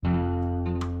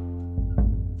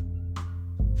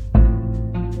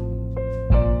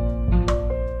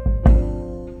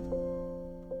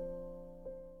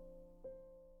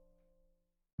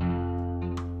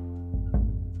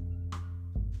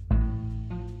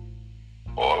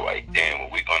right then. Well,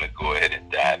 we're going to go ahead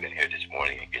and dive in here this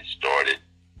morning and get started.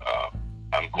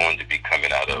 I'm going to be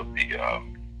coming out of the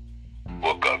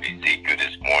book of Ezekiel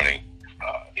this morning.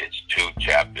 It's 2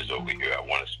 chapters over here. I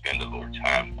want to spend a little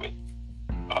time with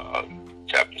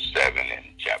chapter 7 and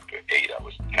chapter 8. I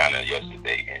was kind of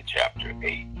yesterday in chapter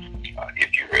 8,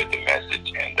 if you heard the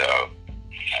message, and I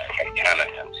kind of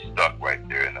am stuck right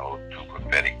there in those 2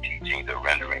 prophetic teachings, the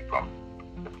rendering from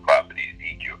the prophet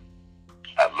Ezekiel.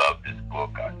 I love this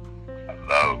book. I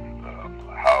love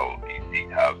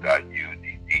how God used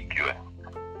Ezekiel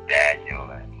and Daniel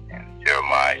and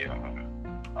Jeremiah.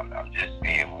 I'm just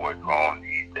being more drawn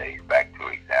these days back to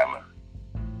examine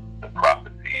the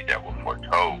prophecies that were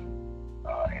foretold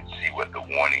and see what the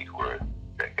warnings were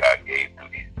that God gave to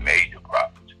these major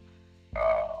prophets.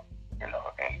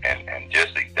 And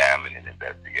just examine and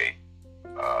investigate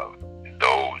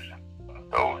those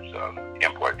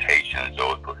importations,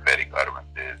 those prophetic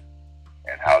utterances,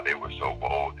 and how they were so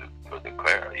bold to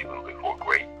declare even before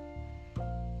great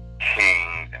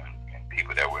kings and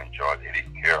people that were in charge. They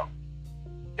didn't care.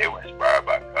 They were inspired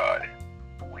by God.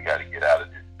 And we got to get out of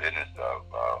this business of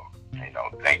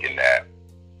thinking that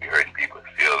we're hurting people's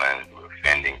feelings, we're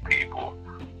offending people.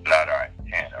 Not our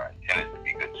intent. Our intent is to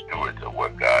be good stewards of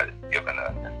what God has given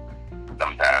us. And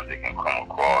sometimes it can come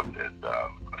across as a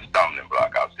stumbling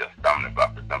block. I'll say a stumbling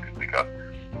block for some people because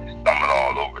they stumble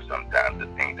all over sometimes the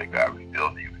things that God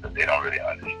revealed to you because they don't really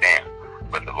understand.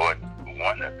 But the Lord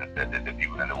warned us and said that the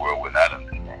people in the world will not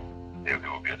understand. It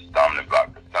will be a stumbling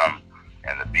block for some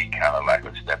and to be kind of like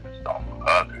a stepping stone for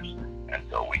others. And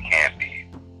so we can't be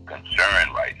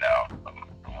concerned right now,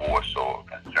 more so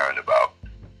concerned about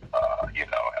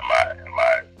am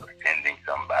I offending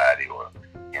somebody or,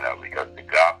 because the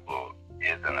gospel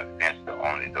is an offense to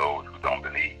only those who don't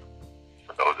believe.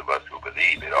 For those of us who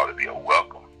believe, it ought to be a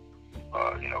welcome,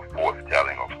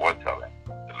 foretelling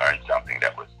to learn something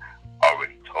that was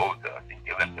already told to us and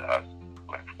given to us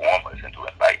to inform us and to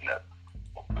enlighten us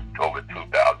over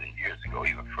 2,000 years ago,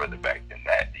 even further back than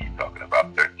that. You're talking about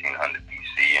 1300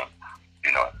 BC and,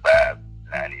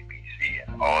 590 BC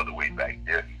and all the way back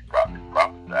there. These prophets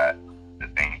prophesied the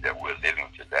things that we're living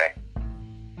today.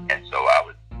 And so I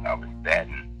was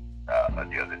saddened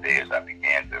the other day as I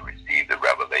began to receive the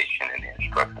revelation and the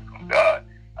instruction from God.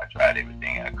 I tried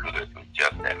everything I could to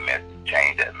adjust that message,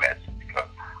 change that message, because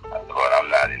I said, Lord, I'm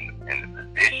not in the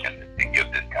position to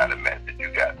give this kind of message.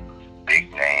 You got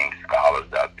big name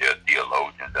scholars out there,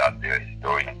 theologians out there,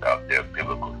 historians out there,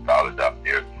 biblical scholars out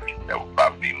there that would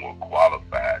probably be more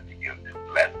qualified to give this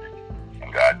message.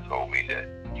 And God told me that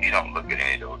He don't look at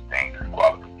any of those things as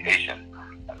qualifications.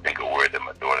 I think a word that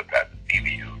my daughter, Pastor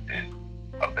Phoebe, used is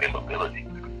availability.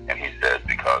 And He says,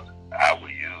 because I will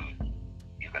use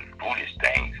even foolish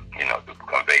things, to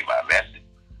convey my message,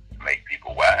 to make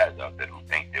people wise out there who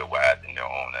think they're wise in their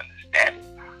own understanding.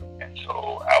 And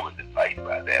so I was enlightened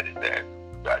by that, is that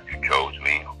God, you chose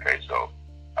me, okay, so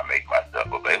I make myself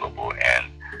available.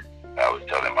 And I was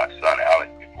telling my son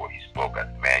Alex before he spoke, I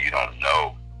said, man, you don't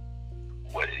know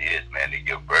what it is, man, to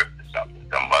give birth to something.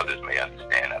 Some mothers may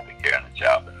understand after carrying a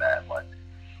child for 9 months.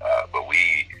 But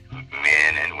we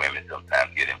men and women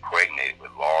sometimes get impregnated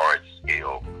with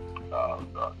large-scale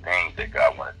things that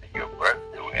God wanted to give birth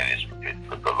to, and it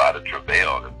puts a lot of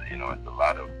travail. It's a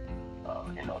lot of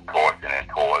tossing and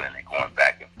toiling and going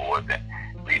back and forth and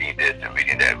reading this and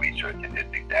reading that, researching this,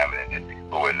 examining this,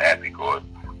 exploring that, because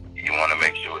you want to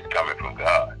make sure it's coming from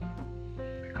God.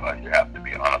 Because you have to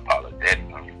be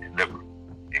unapologetic when you deliver.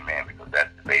 Amen. Because that's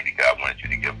the baby God wanted you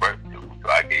to give birth to. So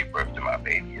I gave birth to my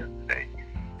baby yesterday,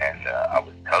 and I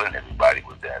was telling everybody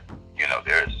with that,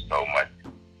 there is so much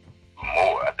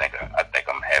more. I think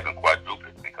I'm having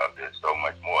quadruplets because there's so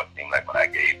much more. It seemed like when I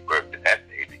gave birth to that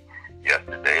baby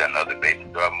yesterday, another baby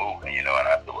started moving, and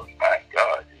I thought, well, my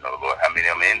God, Lord, how many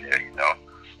of them in there,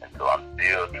 And so I'm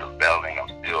still rebelling. I'm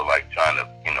still trying to,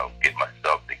 get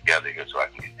myself together here so I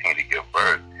can continue to give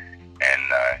birth. And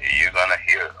you're gonna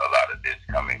hear a lot of this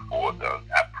coming forth.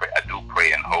 I do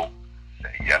pray and hope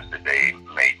that yesterday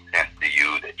made sense to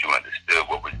you, that you understood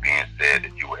what was being said,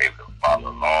 that you were able to follow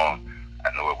along. I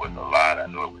know it was a lot. I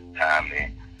know it was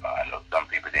timely. I know some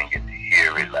people didn't get to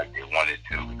hear it like they wanted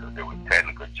to because there were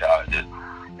technical challenges.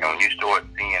 And when you start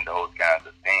seeing those kinds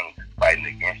of things fighting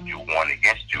against you, warring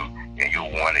against you, and you're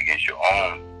warring against your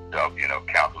own self,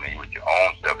 counseling with your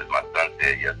own self, as my son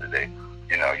said yesterday,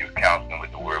 you're counseling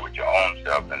with the word with your own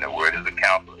self, and the word is a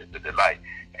counselor, it's a delight.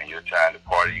 And you're trying to,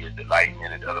 part of you is delighting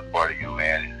in it, the other part of you,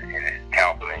 man, is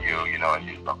counseling you, and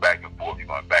you go back and forth, you're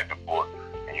going back and forth,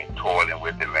 and you're toiling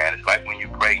with it, man. It's like when you're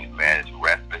pregnant, man, it's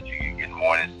restless, you get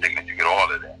morning sickness, you get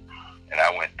all of that. And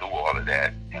I went through all of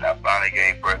that, and I finally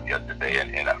gave birth yesterday,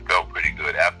 and I felt pretty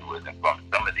good afterwards. And from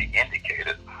some of the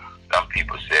indicators, some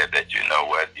people said that, you know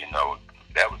what,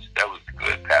 that was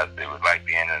good, Pastor. It was like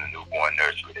being in a newborn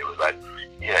nursery. It was like,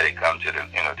 yeah, they come to the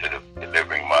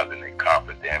delivering mother, and they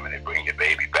comfort them, and they bring the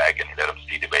baby back, and they let them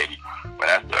see the baby. When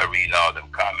I started reading all them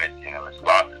comments,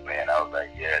 responses, man, I was like,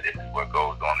 yeah, this is what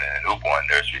goes on in a newborn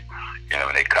nursery.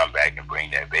 When they come back and bring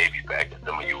that baby back, and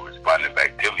some of you were responding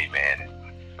back to me, man.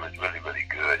 It was really, really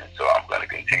good. And so I'm going to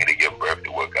continue to give birth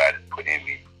to what God has put in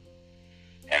me.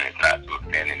 And it's not to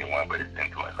offend anyone, but it's to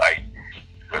enlighten.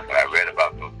 Because when I read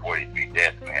about those 43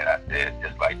 deaths, man, I said,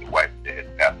 just like the wife said,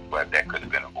 that could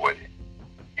have been avoided,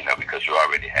 because you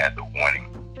already had the warning.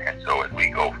 And so as we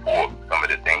go forward, some of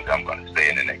the things I'm going to say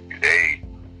in the next few days,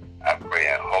 I pray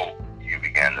and hope you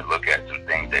begin to look at some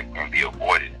things that can be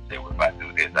avoided and say, well, if I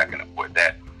do this, I can avoid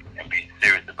that. And be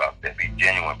serious about that, be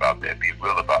genuine about that, be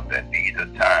real about that. These are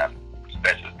times,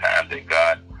 special times that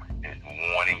God is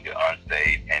warning the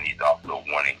unsaved, and He's also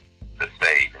warning the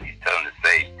saved. And He's telling the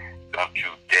saved, don't you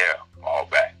dare fall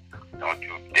back. Don't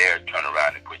you dare turn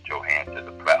around and put your hand to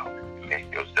the plow and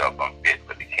make yourself unfit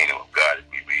for the kingdom of God, as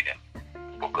we read in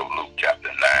the book of Luke, chapter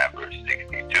 9, verse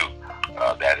 62.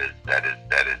 That is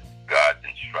God's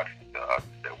instruction to us,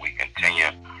 that we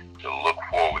continue to look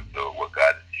forward to what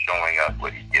God is showing us,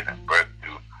 what He's giving birth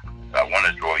to. So I want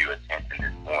to draw your attention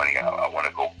this morning. I want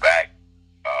to go back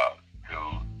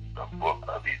to the book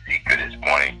of Ezekiel this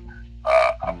morning.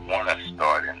 I want to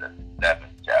start in the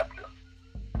 7th chapter,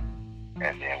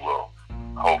 and then we'll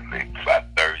hopefully by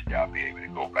Thursday I'll be able to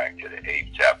go back to the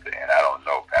 8th chapter. And I don't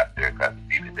know, Pastor, because the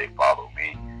people, they follow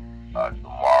me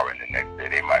tomorrow and the next day,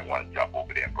 they might want to jump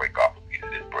over there and break off a piece of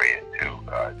this bread too.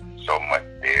 So much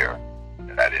there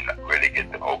that I didn't really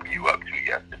get to open you up to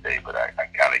yesterday, but I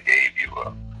kind of gave you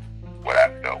what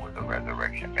I felt was a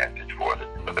resurrection message for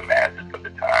the masses of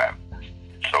the time.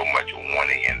 So much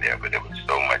warning in there, but there was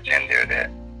so much in there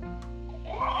that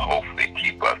will hopefully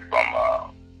keep us from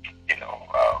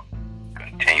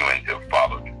continuing to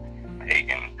follow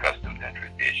pagan customs and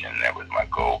tradition. That was my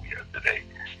goal yesterday.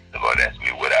 The Lord asked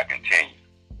me, would I continue?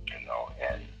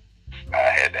 And I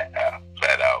had to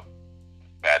flat out,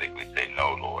 emphatically say,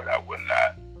 no, Lord, I would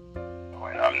not.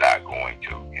 And I'm not going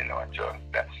to, and so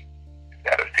that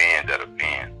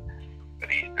offends.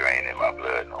 But Easter ain't in my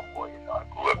blood no more. I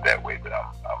grew up that way, but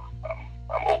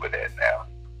I'm over that now.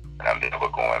 And I'm never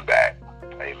going back.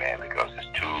 Amen. Because it's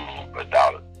too much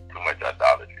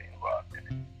idolatry involved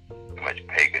in it. Too much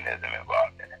paganism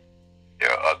involved in it.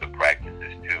 There are other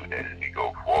practices too that as we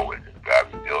go forward, as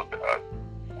God reveals to us,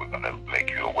 we're going to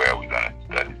make you aware. We're going to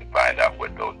study to find out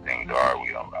what those things are.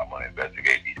 I'm going to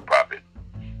investigate these prophets,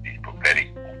 these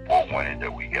prophetic forewarnings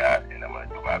that we got, and I'm going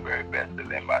to do my very best to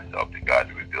lend myself to God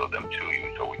to reveal them to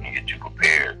you so we can get you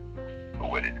prepared for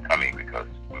what is coming, because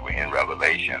we were in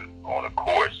Revelation on a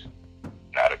course,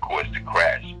 not a course to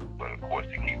crash, but a course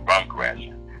to keep from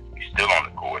crashing. We're still on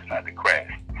the course not to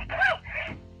crash,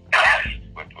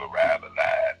 but to arrive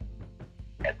alive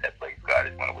at that place God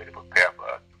is going to way to prepare for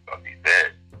us. Because He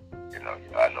said,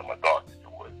 I know my thoughts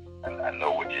towards, and I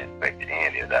know what your expected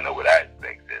end is. I know what I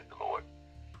expect, says the Lord.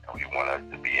 And we want us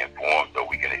to be informed so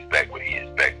we can expect what He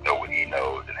expects, know what He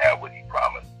knows, and have what He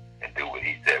promised, and do what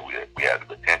He said we have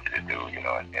the potential to do,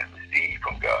 and receive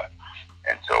from God.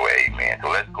 And so, amen. So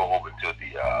let's go over to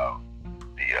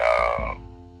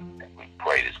we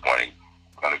pray this morning.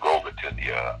 We're going to go over to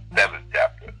the 7th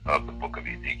chapter of the book of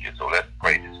Ezekiel. So let's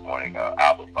pray this morning. Our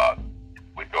Father,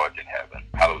 which art in heaven,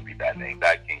 hallowed be thy name.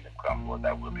 Thy kingdom come, Lord,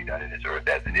 thy will be done in this earth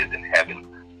as it is in heaven.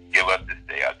 Give us this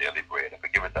day our daily bread, and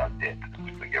forgive us our debts, as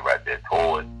we forgive our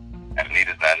debtors. And lead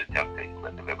us not into temptation,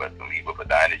 but deliver us from evil. For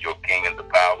thine is your kingdom, the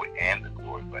power, and the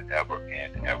glory forever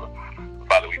and ever.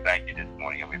 Father, we thank you this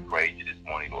morning, and we praise you this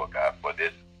morning, Lord God, for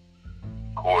this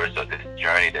course of this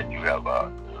journey that you have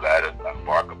let us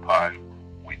embark upon.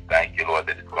 We thank you, Lord,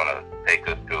 that it's going to take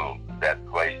us to that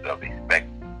place of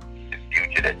expecting the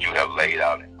future that you have laid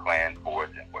out and planned for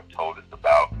us and told us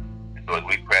about. And so as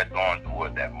we press on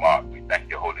toward that mark, we thank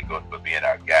you, Holy Ghost, for being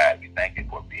our guide. We thank you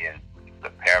for being the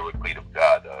paraclete of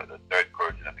God, the third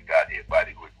person of the Godhead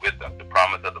body who is with us, the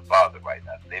promise of the Father right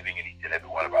now, living in each and every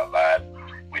one of our lives.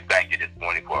 We thank you this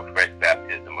morning for a fresh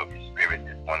baptism of your Spirit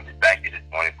this morning. We thank you this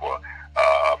morning for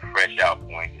a fresh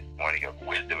outpouring this morning of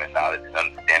wisdom and knowledge and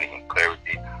understanding and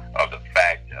clarity of the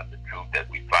facts and of the truth as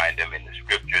we find them in the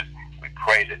Scriptures. We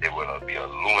pray that they will be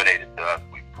illuminated to us.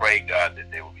 We pray, God,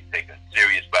 that they will be taken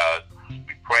serious by us.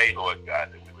 We pray, Lord God,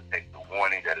 that we will take the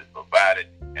warning that is provided,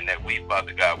 and that we,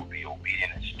 Father God, will be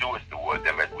obedient and stewards toward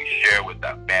them as we share with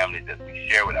our families, as we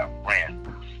share with our friends.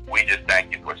 We just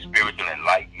thank you for spiritual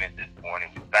enlightenment this morning.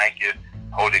 We thank you,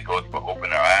 Holy Ghost, for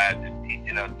opening our eyes and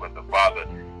teaching us what the Father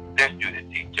sent you to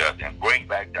teach us and bring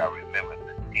back to our remembrance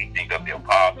the teachings of the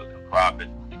apostles and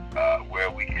prophets, where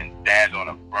we can stand on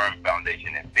a firm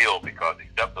foundation and build, because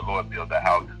except the Lord build the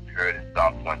house, as we heard in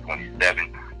Psalm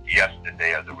 127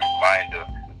 yesterday as a reminder,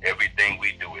 everything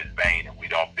we do is vain, and we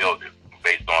don't build it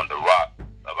based on the rock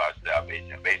of our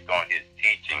salvation, based on his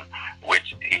teaching,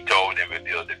 which he told and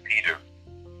revealed to Peter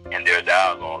in their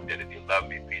dialogue, that if you love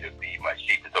me, Peter, feed my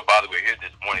sheep. And so, Father, we're here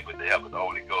this morning with the help of the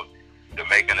Holy Ghost to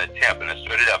make an attempt and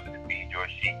assert it up to feed your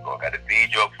sheep, Lord God, to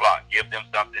feed your flock. Give them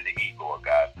something to eat, Lord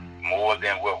God, more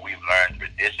than what we've learned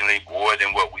traditionally, more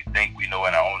than what we think we know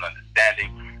in our own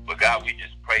understanding. But God, we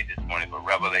just pray this morning for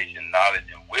revelation, knowledge,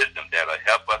 and wisdom that will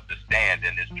help us to stand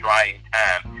in this trying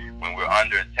time when we're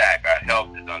under attack. Our health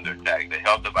is under attack. The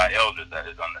health of our elders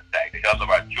is under attack. The health of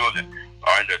our children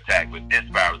are under attack with this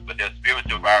virus. But there's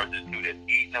spiritual viruses too that's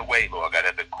eating away, Lord God,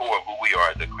 at the core of who we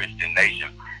are as a Christian nation.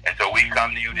 And so we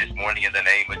come to you this morning in the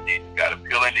name of Jesus, God,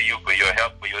 appealing to you for your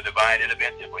help, for your divine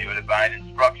intervention, for your divine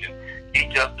instruction.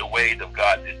 Teach us the ways of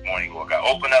God this morning, Lord God.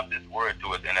 Open up this word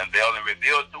to us and unveil and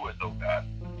reveal to us, oh God,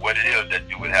 what it is that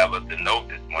you would have us to know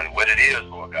this morning, what it is,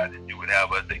 Lord God, that you would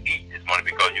have us to eat this morning,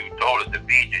 because you told us to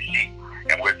feed your sheep.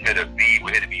 And we're here to feed,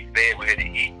 we're here to be fed, we're here to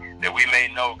eat, that we may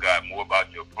know, God, more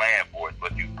about your plan for us,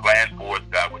 what you planned for us,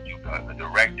 God, what you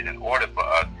directed in order for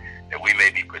us, that we may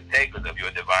be partakers of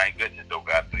your divine goodness, oh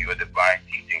God, through your divine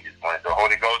teaching this morning. So,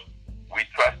 Holy Ghost, we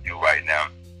trust you right now.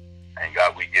 And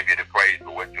God, we give you the praise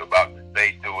for what you're about to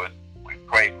say to us. We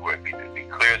pray for it to be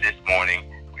clear this morning.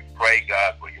 We pray,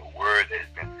 God, for your word that has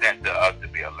been sent to us to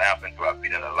be a lamp unto our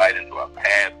feet and a light unto our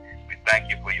path. We thank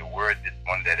you for your word this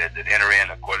morning, that as it enter in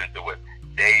according to what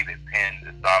David penned,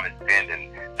 the psalmist penned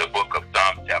in the book of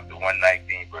Psalms, chapter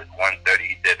 119, verse 130.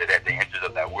 He said that at the entrance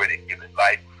of that word it giveth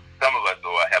life. Some of us,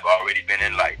 Lord, have already been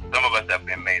enlightened. Some of us have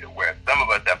been made aware. Some of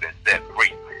us have been set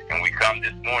free. And we come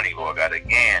this morning, Lord God,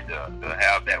 again to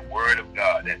have that word of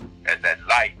God as that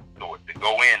light, Lord, to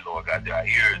go in, Lord God, to our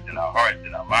ears and our hearts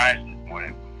and our minds this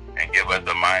morning, and give us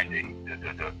a mind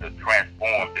to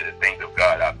transform to the things of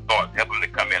God, our thoughts. Help them to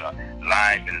come in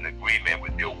alignment and agreement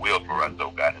with your will for us,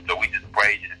 oh God. And so we just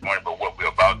praise you this morning for what we're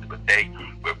about to partake.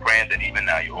 We're praying that even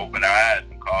now you open our eyes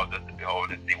and cause us to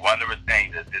behold and see wondrous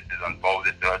things as this is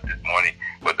unfolded to us this morning,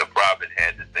 what the prophet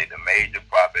had to say, the major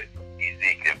prophet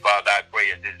Ezekiel. Father, I pray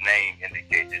as his name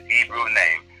indicates, his Hebrew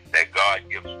name, that God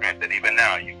gives strength, that even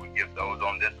now you would give those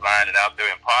on this line and out there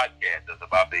in podcasts that's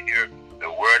about to hear the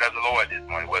word of the Lord this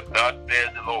morning, what thus says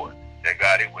the Lord, that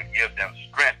God, it would give them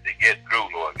strength to get through,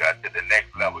 Lord God, to the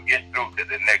next level, get through to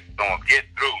the next storm, get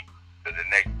through to the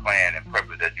next plan and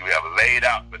purpose that you have laid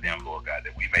out for them, Lord God,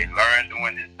 that we may learn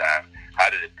during this time how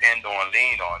to depend on,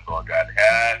 lean on, Lord God.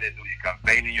 Hallelujah.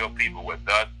 Convey to your people what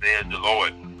thus says the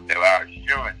Lord, that our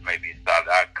assurance may be solid,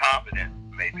 our confidence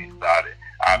may be solid,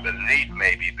 our belief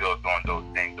may be built on those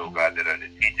things, oh God, that are the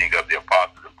teaching of the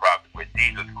apostles and prophets, where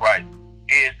Jesus Christ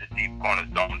is the chief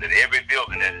cornerstone, that every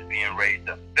building that is being raised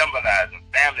up, symbolizing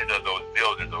families of those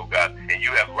buildings, oh God, and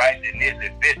you have rightly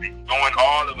knitted, fitted, joined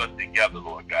all of us together,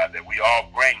 Lord God, that we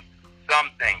all bring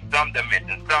something, some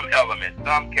dimension, some element,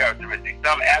 some characteristic,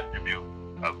 some attribute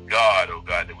of God, oh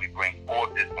God, that we bring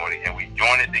forth this morning, and we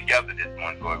join it together this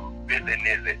morning, Lord. Fitly,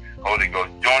 Holy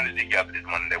Ghost, join it together this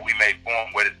morning, that we may form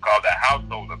what is called the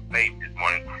household of faith this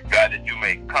morning, God, that you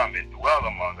may come and dwell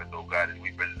among us, oh God, as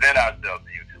we present ourselves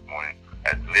to you this morning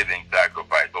as living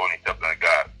sacrifice, holy and acceptable to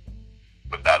God,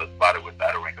 without a spot or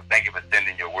without a wrinkle. Thank you for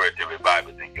sending your word to revive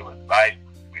us and give us life.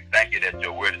 We thank you that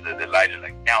your word is a delight and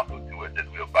a counsel to us as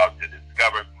we're about to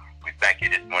discover. We thank you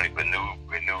this morning for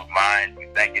renewed minds. We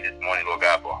thank you this morning, Lord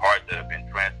God, for hearts that have been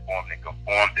transformed and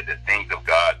conformed to the things of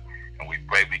God. And we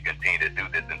pray we continue to do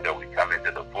this until we come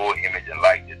into the full image and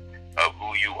likeness of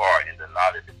who you are, in the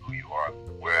knowledge of who you are,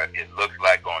 where it looks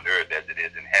like on earth as it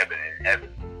is in heaven. And in heaven,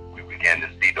 we begin to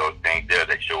see those things there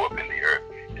that show up in the earth.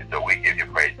 And so we give you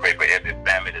praise. Pray for every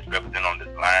family that's represented on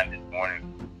this line this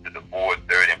morning, to the fourth,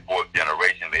 third, and fourth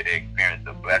generation. May they experience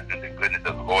the blessings and goodness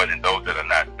of the Lord. And those that are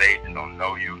not saved and don't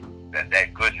know you,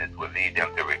 that goodness will lead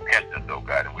them to repentance, oh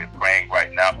God. And we're praying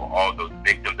right now for all those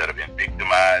victims that have been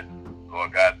victimized,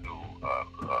 Lord God, through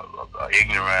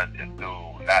ignorance and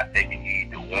through not taking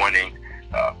heed to warnings,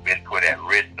 been put at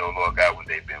risk, oh Lord God, when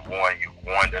they've been warned. You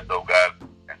warned us, oh God.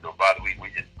 And so, Father, we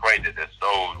just pray that their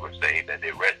souls were saved, that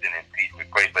they're resting in peace. We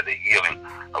pray for the healing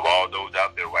of all those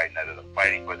out there right now that are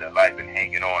fighting for their life and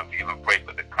hanging on. We even pray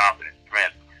for the confident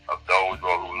strength of those,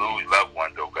 Lord, who lose loved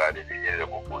ones, oh God,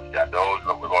 those,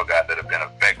 Lord God, that have been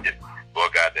affected,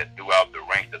 Lord God, that throughout the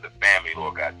ranks of the family,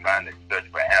 Lord God, trying to search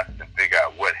for answers and figure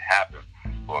out what happened,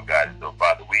 Lord God.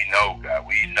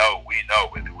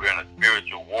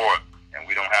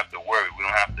 to worry. We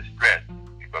don't have to stress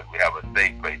because we have a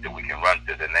safe place that we can run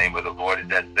to. The name of the Lord is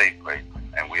that safe place.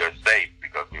 And we are safe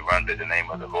because we run to the name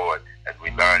of the Lord. As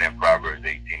we learn in Proverbs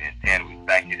 18 and 10, we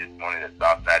thank you this morning that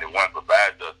Psalm 91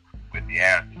 provides us with the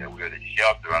answer that we are the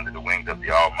shelter under the wings of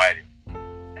the Almighty.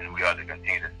 And we are to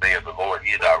continue to say of the Lord,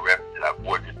 He is our refuge and our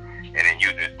fortress. And in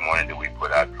you this morning do we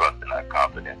put our trust and our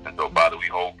confidence. And so, Father, we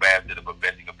hold fast to the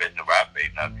professing confession of our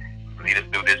faith. Now, lead us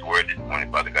through this word this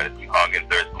morning, Father God, as we hunger and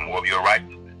thirst for more of your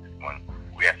righteousness this morning.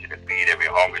 We ask you to feed every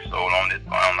hungry soul on this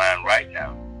online right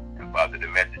now. And, Father, the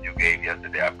message you gave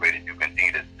yesterday, I pray that you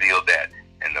continue to seal that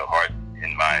in the hearts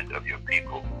and minds of your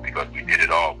people because we did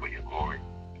it all for your glory,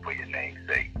 for your name's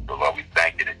sake. So, Lord, we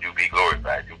thank you that you be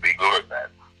glorified. You be glorified.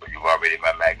 For you've already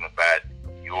magnified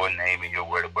your name and your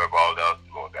word above all else,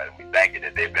 Lord God. And we thank you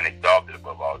that they've been exalted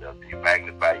above all else. And you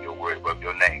magnify your word above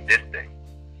your name this day.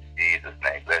 In Jesus'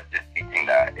 name. Bless this teaching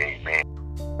now. Amen.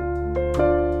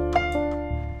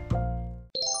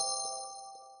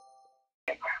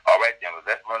 All right, then.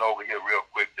 Let's run over here real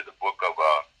quick to the book of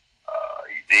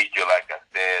Ezekiel, like I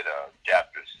said,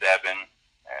 chapter 7.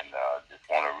 And just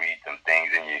want to read some things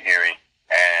in your hearing.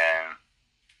 And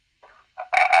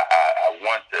I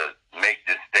want to make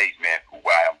this statement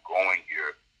why I'm going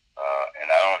here, and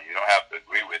you don't have to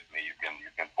agree with me. You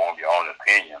can form your own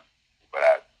opinion, but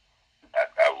I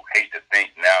hate to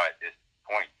think now at this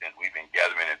point, since we've been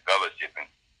gathering and fellowshipping,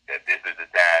 that this is the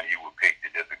time you will pick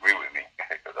to disagree with me,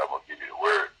 because I'm gonna give you the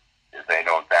word. This ain't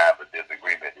no time for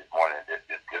disagreement this morning. This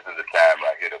is the time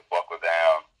right here to buckle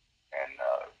down and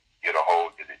get a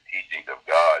hold to the teachings of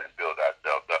God and build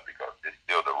ourselves up, because it's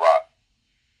still the rock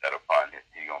that upon it,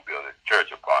 He's going to build a church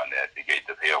upon that. The gates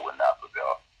of hell will not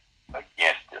prevail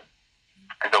against it.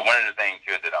 And so one of the things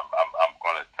here that I'm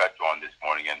going to touch on this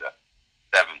morning in the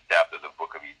 7th chapter of the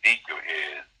book of Ezekiel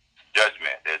is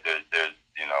judgment. There's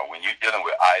when you're dealing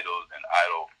with idols and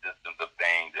idol systems of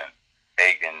things and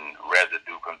taking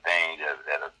residue from things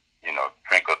that are,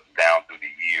 trickled down through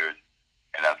the years,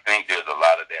 and I think there's a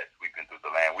lot of that sweeping through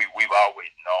the land. We've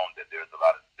always known that there's a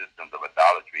lot of systems of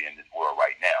idolatry in this world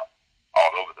right now,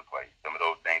 all over the place. Some of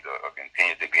those things are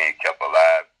continuously being kept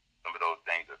alive. Some of those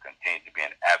things are continuously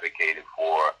being advocated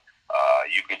for.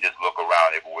 You can just look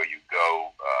around everywhere you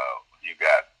go. You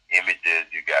got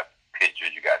images, you got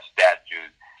pictures, you got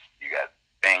statues, you got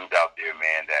things out there,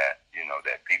 man, that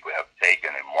people have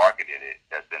taken and marketed it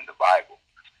that's in the Bible.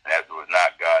 And that was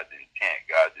not God's intent.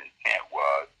 God's intent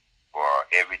was for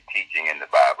every teaching in the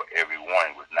Bible, every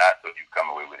one was not so you come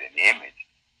away with an image,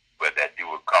 but that you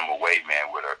would come away,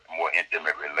 man, with a more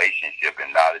intimate relationship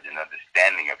and knowledge and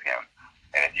understanding of Him.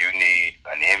 And if you need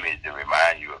an image to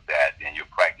remind you of that, then you're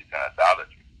practicing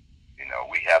idolatry.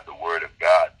 We have the Word of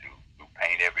God to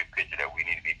paint every picture that we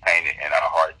need to be painted in our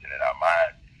hearts and in our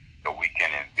minds, so we can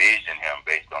envision Him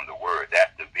based on the Word.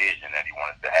 That's the vision that He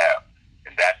wants us to have.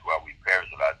 And that's why we perish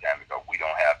a lot of time, because we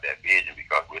don't have that vision,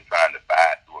 because we're trying to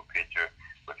buy it through a picture.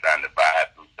 We're trying to buy it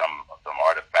through some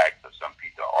artifacts or some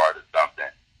piece of art or something.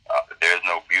 There's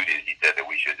no beauty. He said that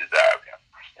we should desire Him.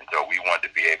 And so we want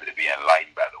to be able to be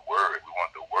enlightened by the Word. We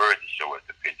want the Word to show us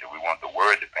the picture. We want the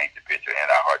Word to paint the picture in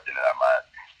our hearts and in our minds.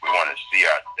 We want to see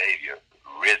our Savior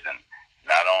risen,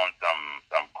 not on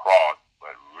some cross,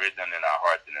 but risen in our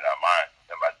hearts and in our minds.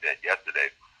 As I said yesterday,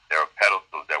 there are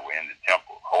pedestals that were in the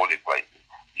temple, holy places.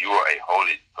 You are a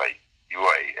holy place. You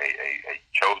are a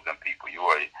chosen people. You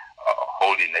are a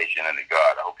holy nation under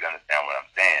God. I hope you understand what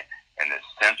I'm saying. And the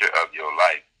center of your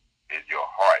life is your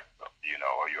heart,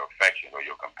 or your affection or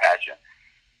your compassion.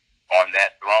 On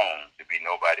that throne to be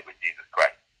nobody but Jesus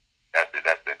Christ. That's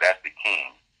the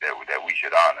King that we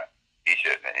should honor. He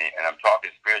should, and I'm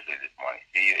talking spiritually this morning.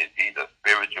 He's a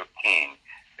spiritual king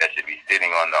that should be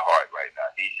sitting on the heart right now.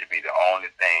 He should be the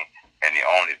only thing and the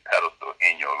only pedestal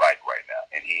in your life right now,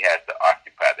 and He has to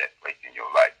occupy that place in your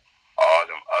life. All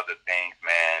them other things,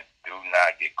 man, do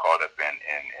not get caught up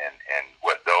in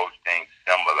what those things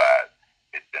symbolize.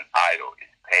 It's an idol.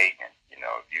 It's pagan.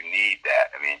 If you need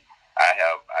that,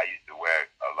 I used to wear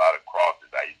a lot of crosses.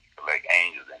 I used to collect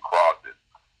angels and crosses,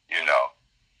 and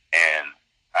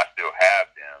I still have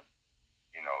them,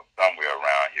 somewhere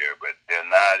around here, but they're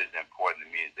not as important to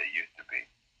me as they used to be.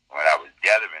 When I was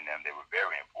gathering them, they were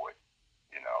very important.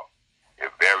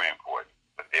 They're very important,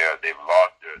 but they've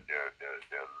lost their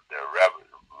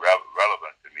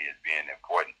relevance to me as being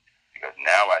important, because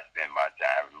now I spend my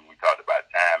time. We talked about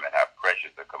time and how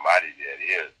precious a commodity that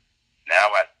is.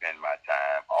 Now I spend my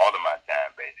time, all of my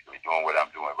time, basically doing what I'm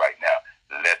doing right now.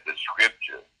 Let the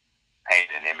Scripture paint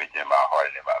an image in my heart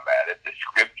and in my mind. Let the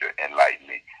Scripture enlighten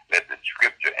me. Let the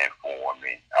Scripture inform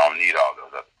me. I don't need all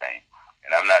those other things.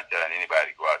 And I'm not telling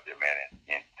anybody to go out there, man,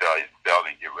 and sell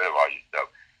and get rid of all your stuff.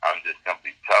 I'm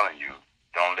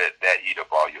eat up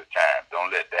all your time.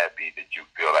 Don't let that be that you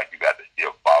feel like you got to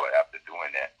still follow after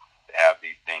doing that. To have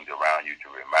these things around you to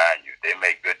remind you. They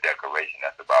make good decoration,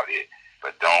 that's about it.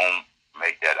 But don't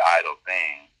make that idle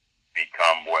thing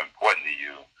become more important to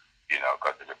you,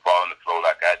 because if it fall on the floor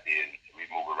like I did, we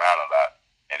move around a lot,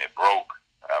 and it broke,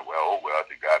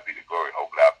 to God be the glory.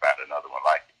 Hopefully I'll find another one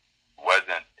like it.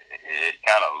 It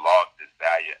kind of lost its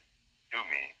value to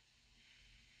me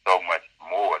so much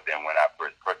more than when I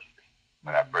first purchased it.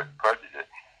 When I first purchased it,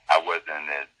 I wasn't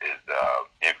as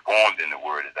informed in the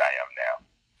word as I am now.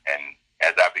 And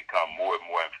as I become more and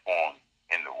more informed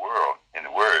in the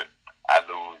word, I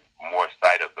lose more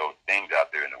sight of those things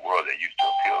out there in the world that used to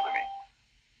appeal to me.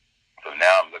 So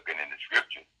now I'm looking in the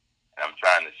scriptures, and I'm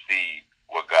trying to see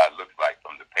what God looks like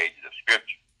from the pages of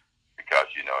scripture. Because,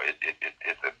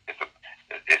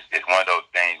 it's one of those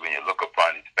things when you look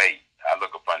upon his face. I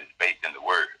look upon his face in the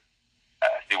word.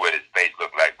 I see what his face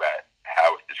looked like by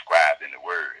how it's described in the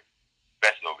word,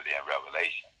 especially over there in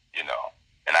Revelation,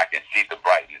 And I can see the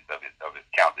brightness of his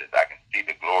countenance. I can see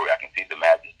the glory. I can see the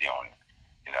majesty on him.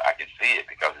 I can see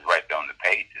it because it's right there on the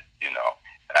pages, And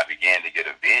I began to get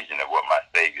a vision of what my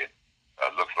Savior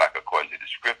looks like according to the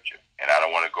scripture. And I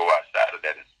don't want to go outside of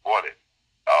that and spoil it.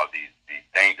 All these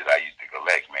things that I used to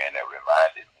collect, man, that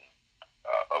reminded me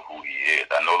of who he is.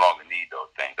 I no longer need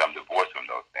those things. I'm divorced from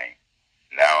those things.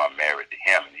 Now I'm married to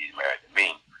him, and he's married to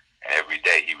me. And every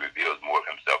day he reveals more of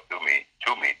himself to me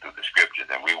through the scriptures.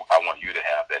 And I want you to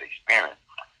have that experience.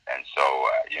 And so,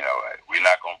 we're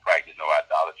not going to practice no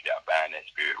idolatry. I bind that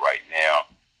spirit right now.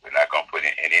 We're not going to put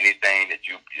in anything that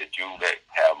you let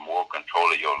have more control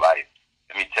of your life.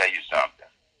 Let me tell you something.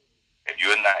 If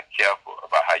you're not careful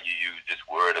about how you use this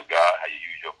word of God, how you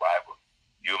use your Bible,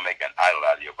 you'll make an idol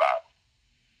out of your Bible.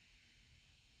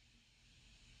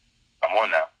 Come on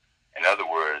now. In other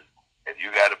words, if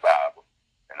you got a Bible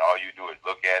and all you do is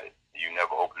look at it, you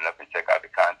never open it up and check out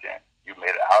the content, you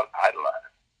made an idol out of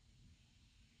it.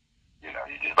 You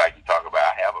just like you talk about,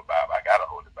 I have a Bible, I got to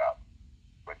hold the Bible.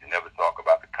 But you never talk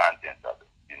about the contents of it.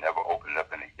 You never open it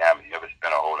up and examine it. You never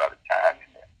spend a whole lot of time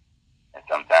in there. And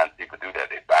sometimes people do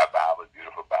that. They buy Bibles,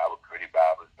 beautiful Bibles, pretty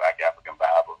Bibles, Black African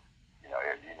Bible.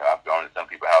 I've gone to some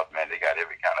people's house, man, they got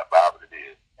every kind of Bible it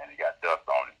is, and they got dust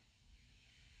on it.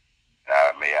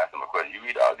 Now, I may ask them a question, you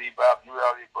read all these Bibles, you read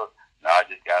all these books? No, I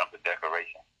just got them for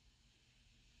decoration.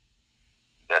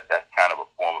 That's kind of a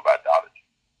form of idolatry.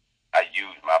 I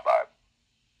use my Bible.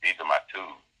 These are my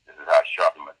tools. This is how I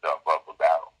sharpen myself up for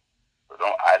battle. So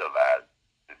don't idolize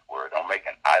this word. Don't make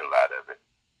an idol out of it.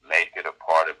 Make it a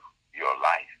part of your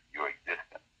life, your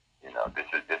existence.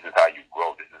 This is how you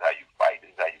grow. This is how you fight.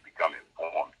 This is how you become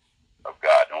informed of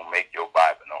God. Don't make your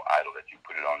Bible no idol that you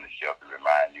put it on the shelf to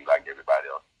remind you like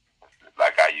everybody else.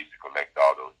 Like I used to collect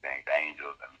all those things,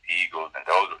 angels and eagles, and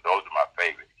those are my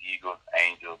favorite. Eagles,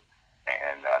 angels,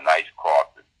 and nice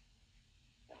crosses.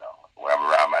 Wear them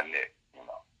around my neck.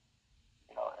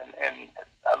 And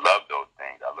I love those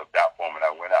things. I looked out for them when I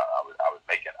went out. I was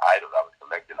making idols. I was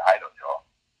collecting idols, y'all.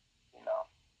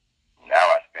 Now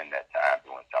I spend that time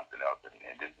doing something else, and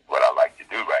this is what I like to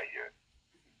do right here.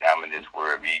 Examine this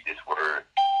word, read this word,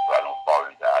 so I don't fall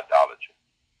into idolatry.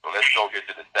 So let's go here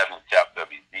to the 7th chapter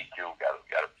of Ezekiel.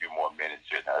 Got a few more minutes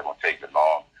here. Now, it won't take it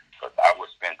long, because I will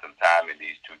spend some time in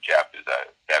these two chapters,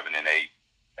 7 and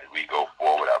 8. As we go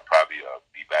forward, I'll probably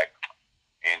be back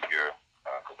in here,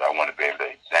 because I want to be able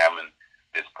to examine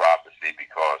this prophecy,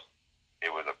 because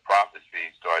it was a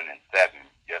prophecy starting in 7.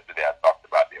 Yesterday I talked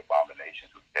about the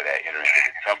abominations that had entered into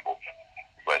the temple,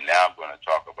 but now I'm going to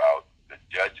talk about the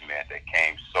judgment that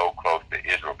came so close to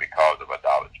Israel because of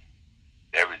idolatry.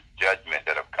 There is judgment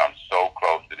that have come so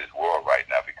close to this world right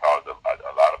now because of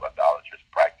a lot of idolatrous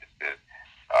practices,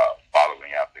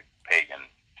 following after pagan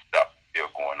stuff.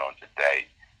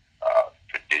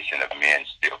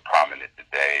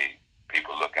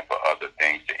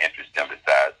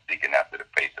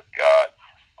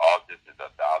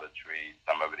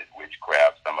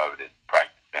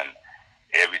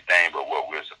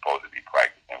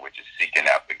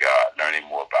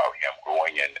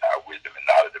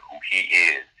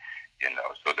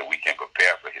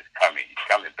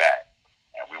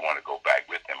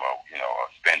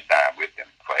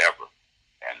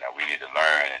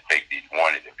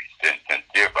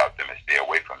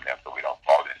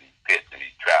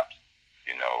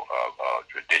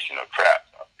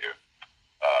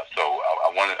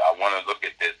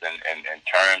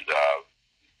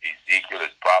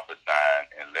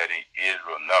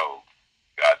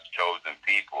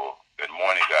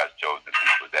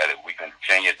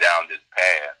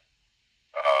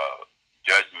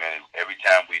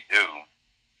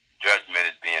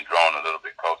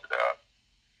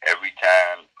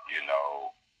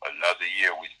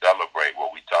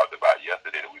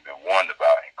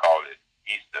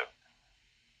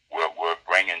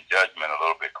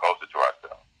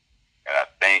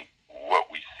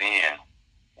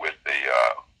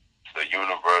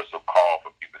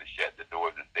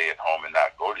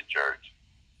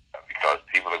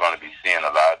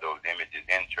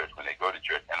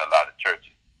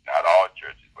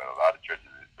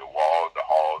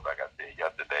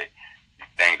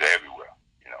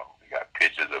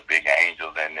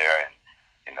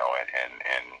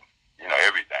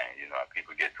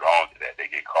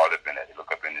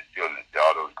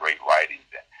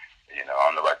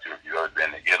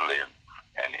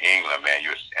 and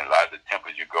you're in a lot of the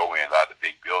temples you go in, a lot of the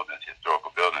big buildings,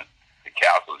 historical buildings, the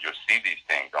castles, you'll see these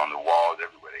things on the walls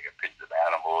everywhere. They got pictures of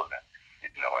animals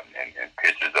and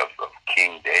pictures of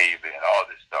King David and all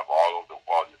this stuff all over the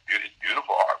walls. It's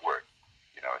beautiful artwork.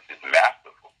 It's just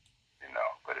masterful.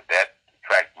 But if that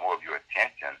attracts more of your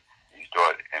attention, you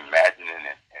start imagining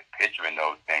and picturing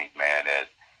those things, man, as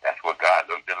that's what God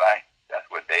looked like. That's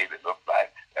what David looked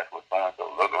like. That's what so-and-so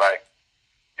looked like.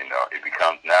 It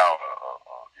becomes now,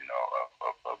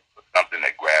 something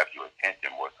that grabs your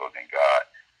attention more so than God.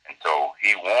 And so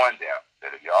he warned them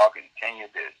that if y'all continue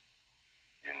this,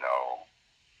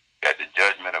 that the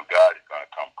judgment of God is going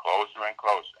to come closer and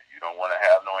closer. You don't want to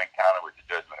have no encounter with the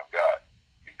judgment of God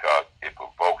because it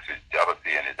provokes his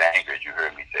jealousy and his anger, as you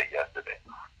heard me say yesterday.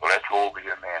 So let's go over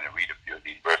here, man, and read a few of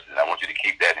these verses. And I want you to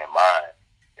keep that in mind,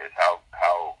 is how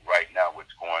right now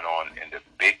what's going on in the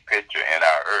big picture in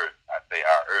our earth. I say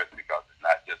our earth because it's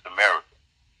not just America.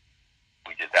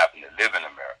 We just happen to live in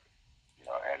America,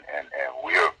 and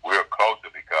we're closer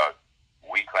because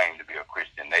we claim to be a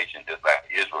Christian nation, just like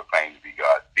Israel claimed to be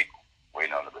God's people,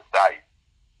 waiting on the Messiah.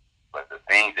 But the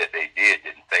things that they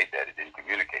didn't say that. It didn't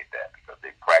communicate that because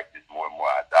they practiced more and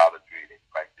more idolatry. They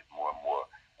practiced more and more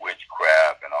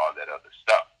witchcraft and all that other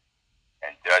stuff.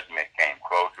 And judgment came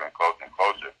closer and closer and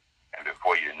closer. And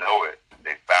before you know it,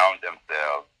 they found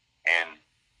themselves in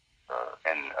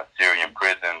Assyrian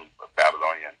prison, a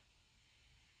Babylonian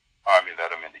army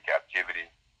led them into captivity.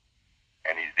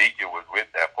 And Ezekiel was with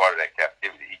that part of that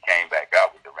captivity. He came back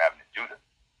out with the remnant of Judah.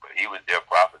 But he was there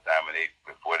prophesying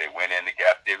before they went into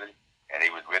captivity. And he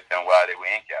was with them while they were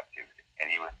in captivity. And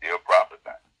he was still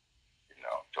prophesying.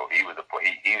 So he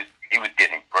was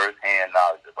getting first-hand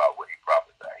knowledge about what he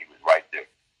prophesied. He was right there.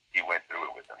 He went through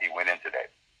it with them. He went into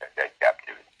that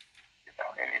captivity,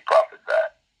 and he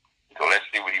prophesied. So let's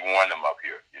see what he warned them of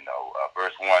here.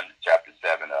 Verse 1, chapter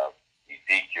 7 of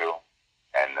Ezekiel.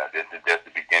 And this is just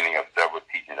the beginning of several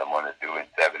teachings I'm going to do in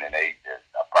 7 and 8.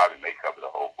 I probably may cover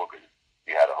the whole book if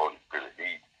you had the Holy Spirit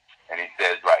lead. And he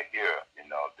says right here,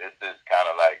 this is kind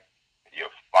of like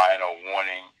your final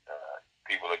warning,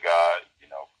 people of God.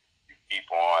 You keep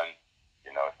on,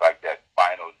 it's like that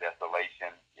final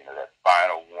desolation, that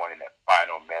final warning, that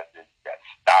final message, that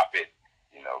stop it,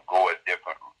 go a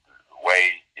different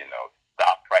way,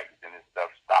 stop practicing this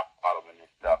stuff, stop following this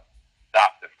stuff,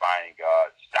 stop defying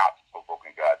God, stop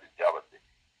provoking God to jealousy.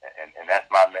 And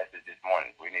that's my message this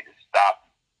morning. We need to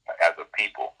stop as a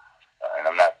people. And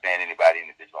I'm not saying anybody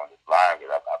individual on this line,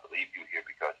 but I believe you here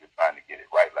because you're trying to get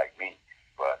it right like me.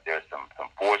 But there's some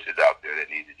forces out there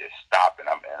that need to just stop. And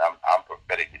I'm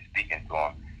prophetically speaking to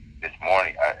them this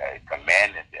morning,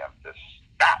 commanding them to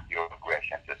stop your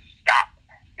aggression, to stop,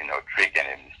 tricking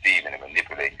and deceiving and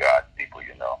manipulating God's people.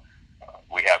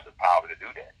 We have the power to do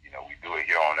that. We do it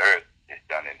here on earth. It's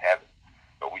done in heaven.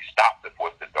 So we stop the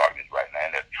force of darkness right now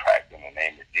and attract in the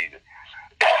name of Jesus.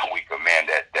 We command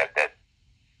that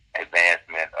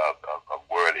advancement of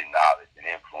worldly knowledge and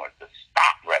influence to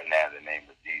stop right now in the name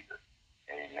of Jesus.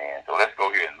 Amen. So let's go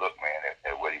here and look, man,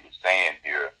 at what he was saying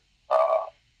here.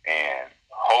 And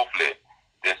hopefully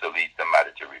this will lead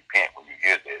somebody to repent when you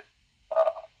hear this.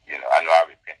 I know I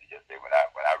repented yesterday when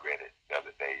I read it the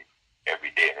other day. Every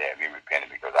day it had me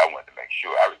repenting because I wanted to make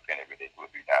sure I repent every day 2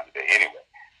 or 3 times a day anyway.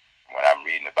 When I'm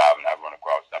reading the Bible and I run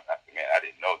across something, I say, man, I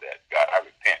didn't know that. God, I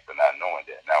repent for not knowing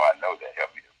that. Now I know that.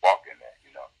 Help me to walk in that,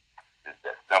 It's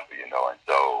that simple,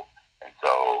 And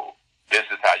so this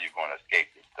is how you're going to escape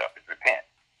this stuff, is repent.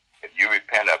 If you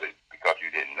repent of it because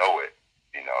you didn't know it,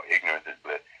 ignorance is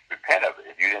bliss. Repent of it.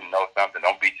 If you didn't know something,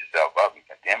 don't beat yourself up and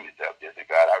condemn yourself. Just say,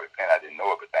 God, I repent. I didn't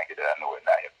know it, but thank you that I know it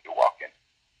now. Help me to walk in it.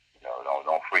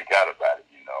 Don't freak out about it,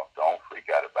 Don't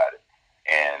freak out about it.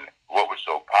 And what was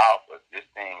so powerful, this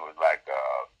thing was like,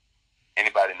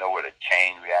 anybody know what a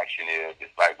chain reaction is?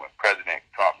 It's like when President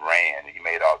Trump ran and he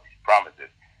made all these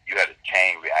promises, you had a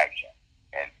chain reaction.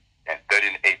 And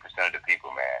 38% of the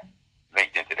people, man,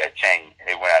 linked into that chain, and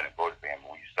they went out and voted for him.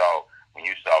 When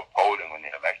you saw polling when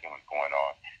the election was going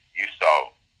on, you saw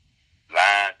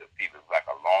lines of people, like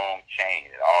a long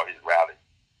chain at all his rallies.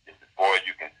 Just as far as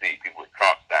you can see, people with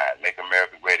Trump signs, Make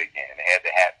America Great Again. They had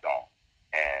the hats on.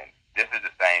 And this is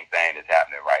the same thing that's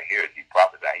happening right here. As he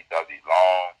prophesied, he saw these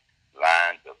long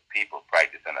lines of people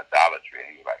practicing idolatry.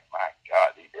 And he was like, my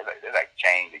God, they're like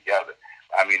chained together.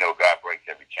 God breaks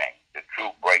every chain. The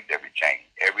truth breaks every chain.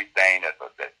 Everything that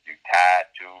you tied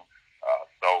to,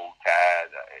 soul ties.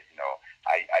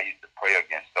 I used to pray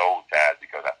against soul ties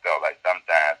because I felt like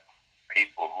sometimes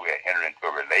people who had entered into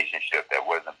a relationship that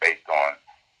wasn't based on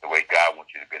the way God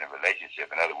wants you to be in a relationship.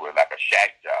 In other words, like a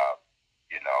shack job,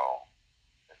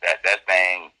 that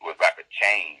thing was like a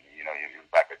chain. It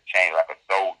was like a chain, like a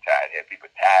soul tie. It had people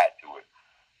tied to it.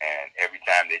 And every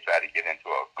time they tried to get into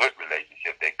a good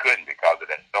relationship, they couldn't because of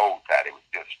that soul tie. They were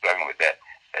still struggling with that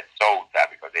soul tie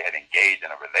because they had engaged in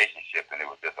a relationship, and it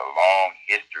was just a long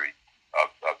history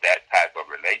of that type of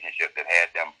relationship that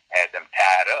had them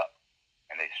tied up.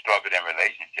 And they struggled in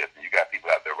relationships. And you got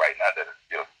people out there right now that are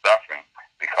still suffering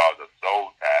because of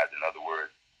soul ties. In other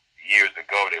words, years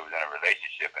ago they was in a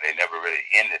relationship and they never really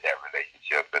ended that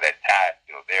relationship, so that tie is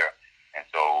still there. And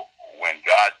so when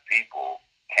God's people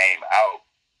came out,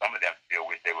 some of them still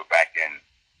wish they were back in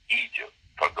Egypt,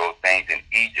 because those things in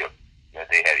Egypt that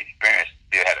they had experienced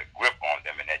still had a grip on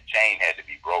them, and that chain had to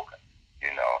be broken,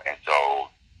 you know. And so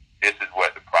this is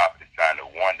what the prophet is trying to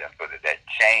warn them, so that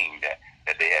chain that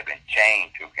they have been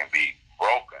chained to can be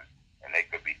broken, and they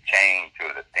could be chained to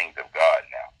the things of God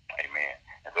now. Amen.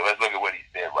 And so let's look at what he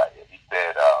said right here. He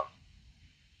said,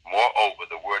 moreover,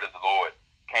 the word of the Lord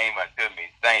came unto me,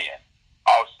 saying,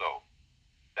 also,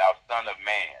 thou son of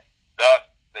man, thus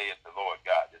saith the Lord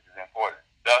God. This is important.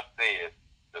 Thus saith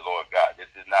the Lord God.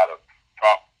 This is not a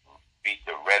Trump speech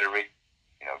of rhetoric,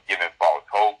 you know, giving false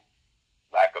hope,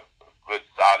 lack of good,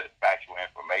 solid, factual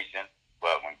information.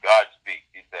 But when God speaks,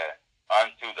 he said,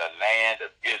 unto the land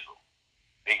of Israel,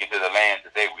 speaking to the land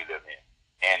today we live in.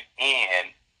 And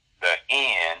the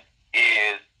end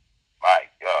is, my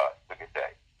God, look at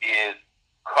that, is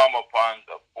come upon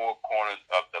the four corners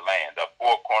of the land. The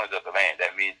four corners of the land.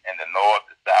 That means in the north,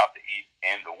 the south, the east,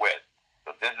 and the west.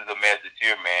 So this is a message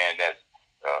here, man, that's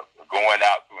going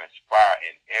out to inspire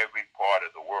in every part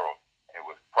of the world. It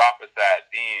was prophesied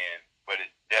then, but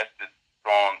it's just as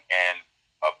strong and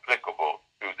applicable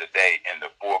to the day in the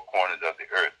four corners of the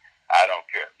earth. I don't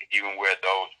care. Even where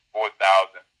those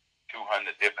 4,200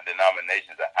 different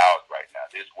denominations are housed right now,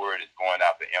 this word is going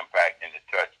out to impact and to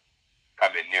touch,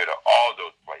 coming near to all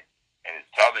those places. And it's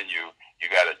telling you, you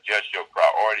got to adjust your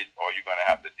priorities, or you're going to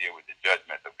have to deal with the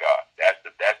judgment of God. That's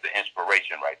the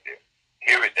inspiration right there.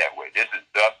 Hear it that way. This is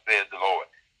thus says the Lord,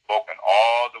 spoken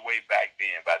all the way back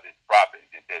then by this prophet.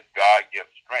 It says God gives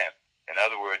strength. In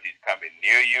other words, he's coming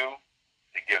near you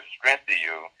to give strength to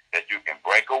you, that you can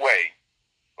break away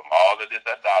from all of this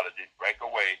idolatry, break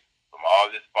away from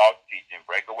all this false teaching,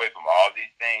 break away from all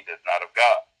these things that's not of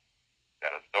God,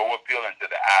 that are so appealing to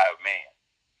the eye of man.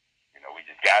 You know, we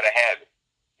just got to have it.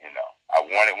 You know, I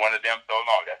wanted one of them so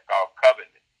long. That's called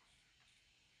covenant.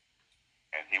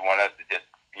 And he wants us to just,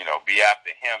 you know, be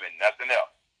after him and nothing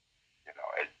else. You know,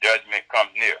 as judgment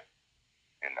comes near.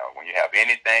 You know, when you have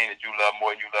anything that you love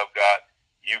more than you love God,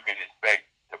 you can expect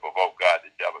to provoke God to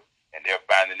jealousy. And they're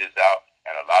finding this out.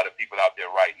 And a lot of people out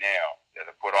there right now that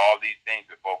have put all these things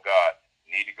before God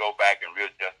need to go back and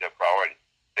readjust their priorities,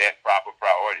 set proper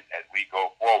priorities as we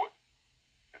go forward.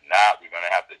 If not, we're going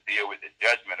to have to deal with the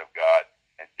judgment of God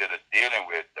instead of dealing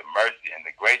with the mercy and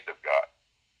the grace of God.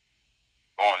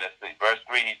 Go on, let's see. Verse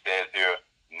 3, he says here,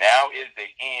 now is the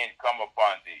end come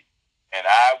upon thee, and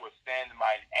I will send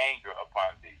mine anger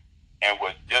upon thee, and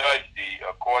will judge thee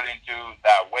according to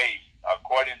thy ways.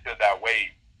 According to thy ways.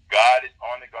 God is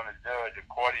only going to judge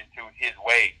according to his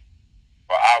ways,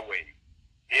 for our ways.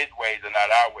 His ways are not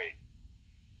our ways.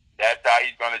 That's how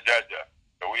he's going to judge us.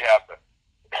 So we have to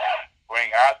bring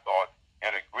our thoughts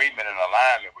in agreement and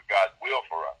alignment with God's will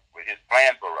for us, with his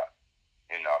plan for us.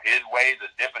 You know, his ways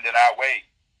are different than our ways.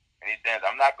 And he says,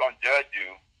 I'm not going to judge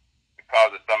you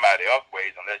because of somebody else's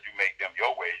ways unless you make them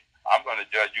your ways. I'm going to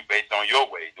judge you based on your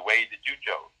ways, the ways that you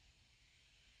chose.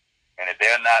 And if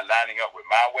they're not lining up with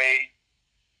my ways,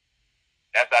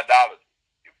 that's idolatry.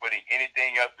 You're putting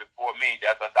anything else before me,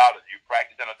 that's idolatry. You're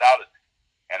practicing idolatry.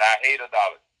 And I hate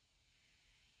idolatry.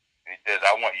 And he says,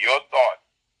 I want your thoughts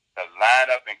to line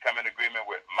up and come in agreement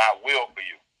with my will for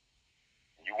you.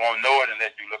 You won't know it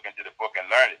unless you look into the book and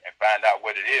learn it and find out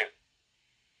what it is.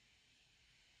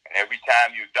 And every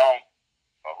time you don't,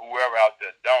 or whoever else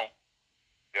that don't,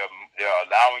 they're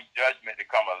allowing judgment to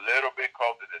come a little bit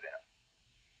closer to them.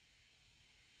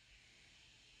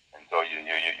 And so you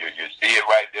see it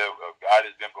right there. God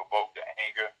has been provoked to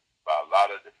anger by a lot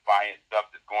of defiant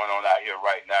stuff that's going on out here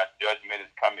right now. Judgment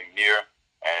is coming near,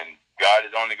 and God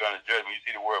is only going to judge. When you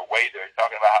see the word way there, it's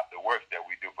talking about the works that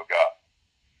we do for God.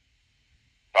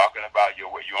 Talking about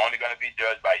your work. You're only going to be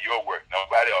judged by your work,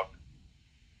 nobody else.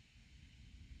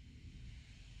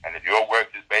 And if your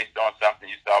work is based on something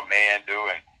you saw man do,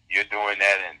 and you're doing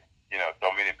that, and you know,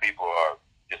 so many people are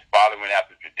just following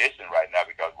after tradition right now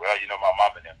because, well, you know, my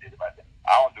mom and them did it like that.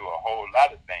 I don't do a whole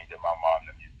lot of things that my mom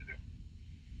and them used to do.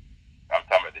 I'm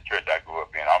talking about the church I grew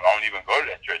up in. I don't even go to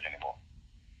that church anymore.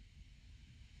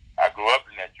 I grew up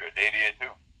in that church. They did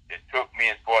too. It took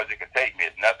me as far as it could take me.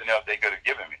 It's nothing else they could have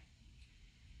given me.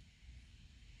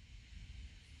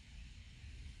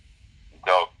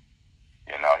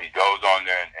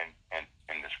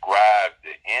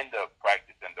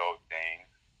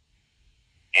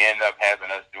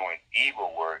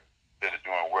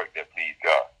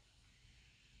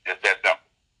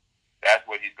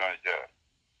 what he's going to judge.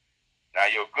 Now,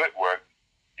 your good work,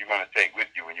 you're going to take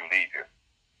with you when you leave here.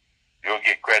 You'll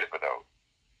get credit for those.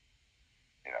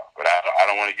 But I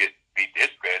don't want to be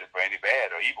discredited for any bad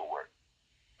or evil work.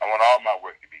 I want all my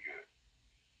work to be good.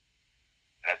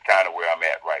 And that's kind of where I'm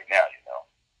at right now,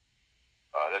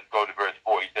 Let's go to verse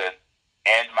 4. He says,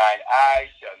 and mine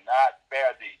eyes shall not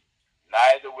spare thee,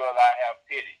 neither will I have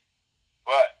pity,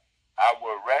 but I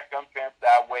will recompense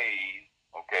thy ways,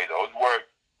 those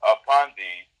works, upon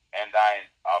thee, and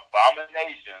thine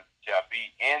abominations shall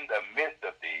be in the midst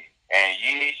of thee, and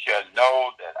ye shall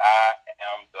know that I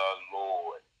am the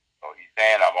Lord. So he's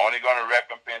saying, I'm only going to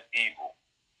recompense evil.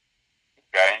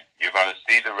 Okay? You're going to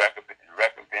see the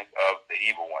recompense of the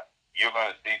evil one. You're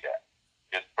going to see that.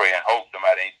 Just pray and hope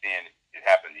somebody ain't seeing it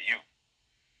happen to you.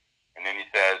 And then he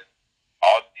says,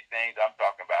 all these things I'm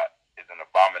talking about is an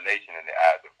abomination in the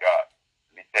eyes of God.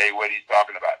 Let me tell you what he's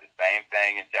talking about. The same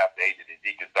thing in chapter 8 that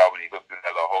Ezekiel saw when he looked through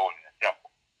that little hole in the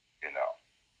temple.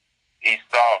 He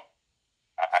saw,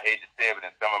 I hate to say it, but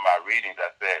in some of my readings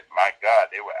I said, my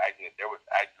God, there was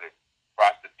actually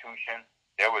prostitution.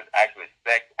 There was actually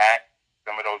sex acts.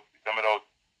 Some of those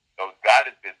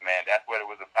goddesses, man, that's what it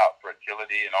was about,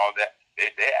 fertility and all that.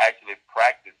 They actually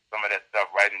practiced some of that stuff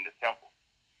right in the temple.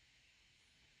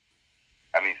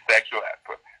 I mean,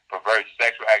 perverse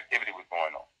sexual activity was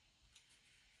going on.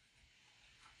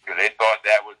 Because they thought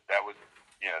that was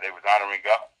they was honoring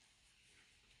God.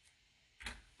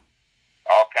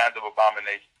 All kinds of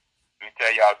abominations. Let me tell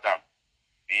y'all something.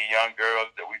 These young girls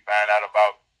that we find out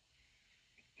about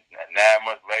 9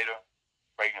 months later,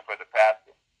 pregnant for the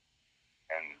pastor,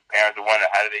 and parents are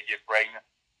wondering, how did they get pregnant?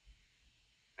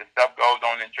 This stuff goes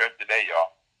on in church today,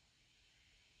 y'all.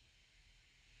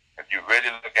 If you really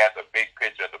look at the big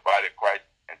picture of the body of Christ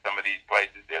in some of these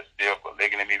places, there's still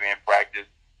polygamy being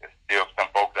practiced. There's still some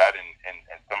folks out in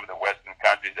some of the Western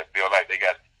countries that feel like they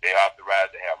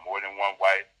authorized to have more than one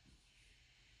wife.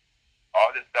 All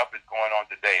this stuff is going on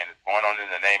today, and it's going on in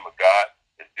the name of God.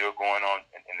 It's still going on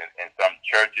in some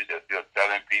churches. They're still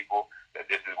telling people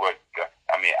that this is what God,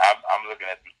 I'm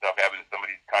looking at some stuff happening in some of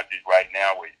these countries right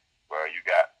now where you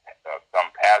got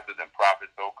some pastors and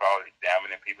prophets, so-called,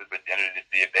 examining people's virginity to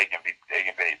see if they can be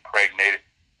impregnated.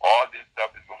 All this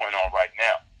stuff is going on right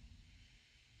now,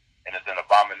 and it's an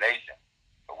abomination.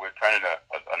 But we're turning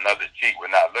another cheek.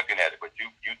 We're not looking at it. But you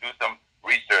do some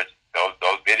research. Those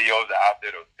videos are out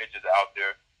there. Those pictures are out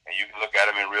there, and you can look at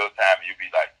them in real time, and you'll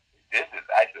be like, this is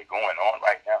actually going on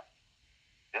right now.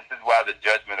 This is why the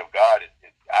judgment of God is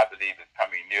I believe, is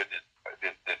coming near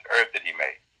this earth that he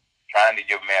made, trying to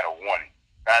give man a warning,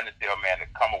 trying to tell man to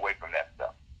come away from that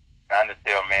stuff, trying to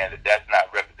tell man that that's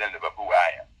not representative of who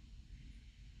I am.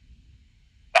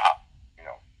 Stop,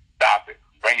 stop it.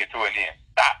 Bring it to an end.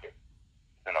 Stop it.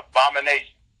 It's an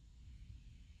abomination.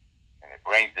 And it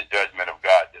brings the judgment of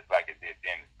God just like it did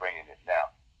then. It's bringing it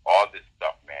now. All this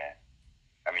stuff, man.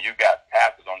 You got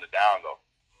pastors on the down low.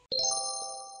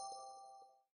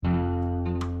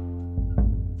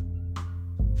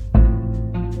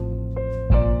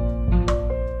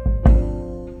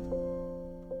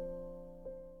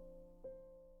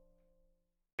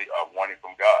 A warning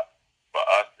from God for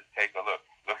us to take a look.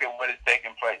 Look at what is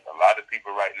taking place. A lot of people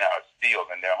right now are still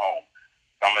in their homes.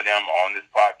 Some of them are on this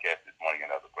podcast this morning in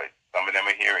other places. Some of them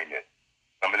are hearing this.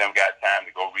 Some of them got time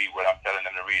to go read what I'm telling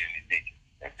them to read in Ezekiel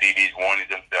and see these warnings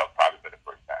themselves probably for the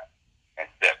first time and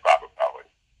set proper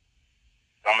priorities.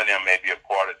 Some of them may be a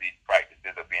part of these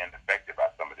practices of being affected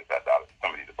by some of this idolatry,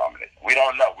 some of these abominations. We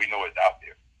don't know. We know it's out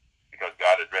there because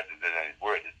God addresses it in his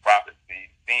word. His prophets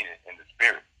seen it in the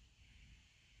spirit.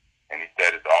 And he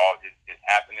said it's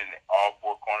happening in all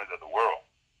four corners of the world.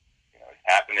 It's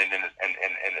happening in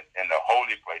the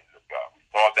holy places of God. We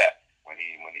saw that when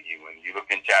you look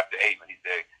in chapter 8, when he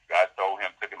said God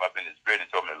took him up in the spirit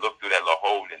and told him to look through that little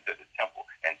hole into the temple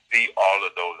and see all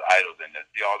of those idols and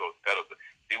see all those pedals,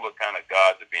 see what kind of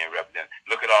gods are being represented.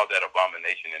 Look at all that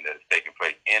abomination that is taking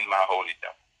place in my holy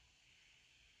temple.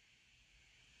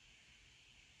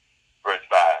 Verse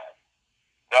 5.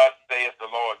 Thus saith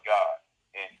the Lord God,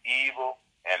 in evil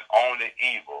and only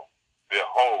evil,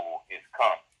 behold, is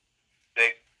come. 6,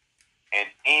 an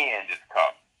end is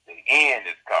come. The end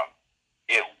is come.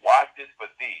 It watches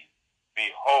for thee.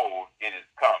 Behold, it is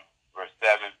come. Verse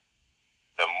 7,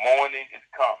 the morning is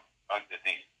come unto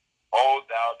thee. O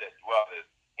thou that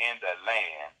dwellest in the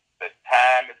land, the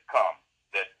time is come.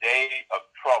 The day of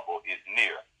trouble is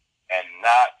near, and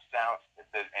not sounding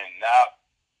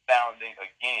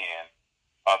again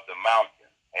of the mountain.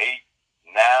 8,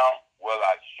 now will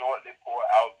I shortly pour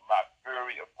out my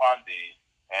fury upon thee,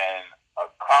 and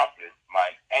accomplish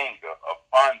mine anger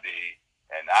upon thee,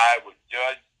 and I will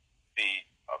judge thee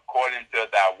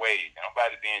ways.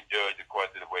 Nobody being judged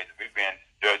according to the ways. We're being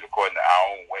judged according to our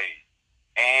own ways.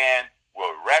 And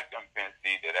will recompense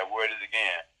thee, that word is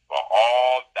again, for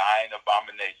all thine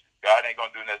abominations. God ain't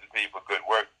going to do nothing to you for good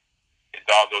work. It's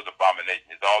all those abominations.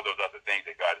 It's all those other things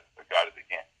that God is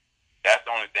against. That's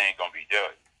the only thing going to be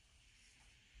judged.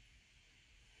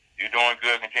 You doing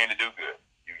good, continue to do good.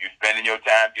 You spending your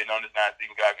time getting on this line,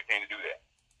 seeking God, continue to do that.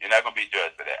 You're not going to be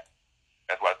judged for that.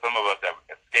 That's why some of us have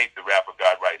escaped the wrath of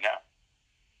God right now.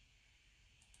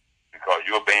 Because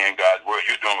you're obeying God's word.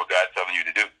 You're doing what God's telling you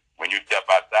to do. When you step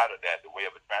outside of that, the way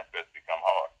of a transgressor become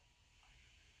hard.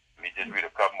 Let me just read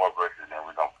a couple more verses and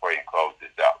we're going to pray and close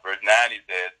this out. Verse 9, he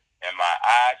says, and my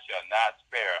eye shall not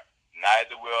spare,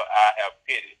 neither will I have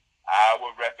pity. I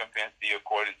will recompense thee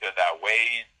according to thy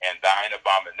ways and thine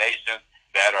abominations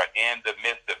that are in the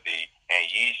midst of thee, and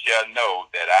ye shall know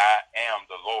that I am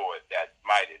the Lord that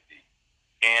smiteth thee.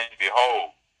 And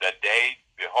behold, the day,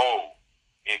 behold,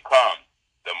 it comes,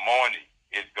 the morning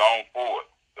is gone forth,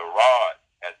 the rod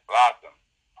has blossomed,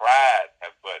 pride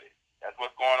has budded. That's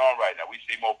what's going on right now. We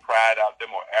see more pride out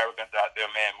there, more arrogance out there,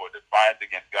 man, more defiance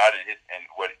against God and his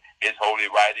holy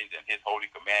writings and his holy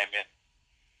commandments.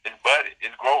 It's budded.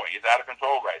 It's growing. It's out of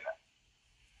control right now.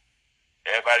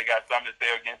 Everybody got something to say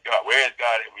against God. Where is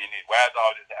God when you need? Why is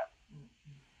all this happening?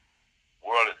 The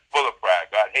world is full of pride.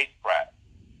 God hates pride.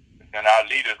 It's in our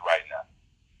leaders right now.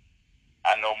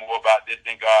 I know more about this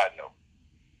than God knows.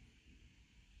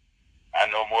 I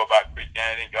know more about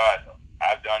Christianity than God knows.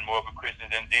 I've done more of a Christian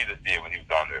than Jesus did when he was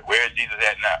on earth. Where is Jesus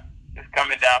at now? It's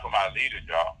coming down from our leaders,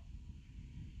 y'all.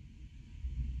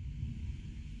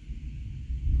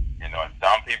 You know, and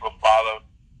some people follow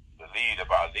the lead of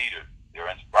our leaders.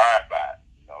 They're inspired by it.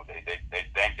 You know, they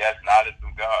think that's knowledge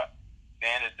from God.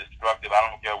 Sin is destructive. I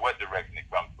don't care what direction it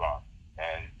comes from.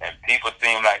 And people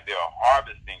seem like they're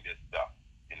harvesting this stuff.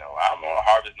 You know, I don't want to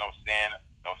harvest no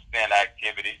sin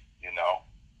activity, you know,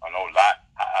 or no lie.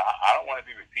 I don't want to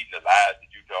be repeating the lies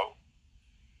that you told.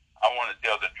 I want to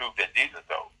tell the truth that Jesus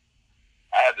told.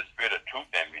 I have the spirit of truth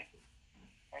in me.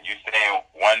 And you saying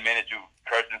 1 minute you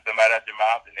cursing somebody out your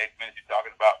mouth, the next minute you're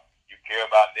talking about you care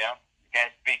about them. You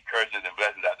can't speak curses and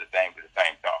blessings out the same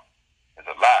tongue. It's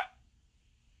a lie.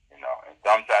 You know, and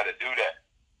some try to do that.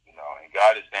 You know, and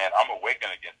God is saying, I'm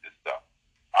awakened against this stuff.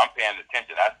 I'm paying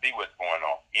attention. I see what's going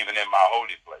on, even in my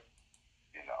holy place.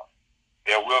 You know.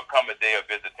 There will come a day of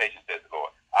visitation, says the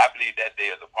Lord. I believe that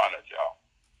day is upon us, y'all.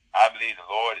 I believe the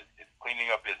Lord is cleaning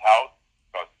up his house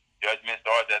because judgment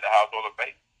starts at the household of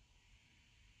faith.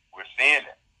 We're seeing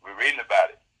it. We're reading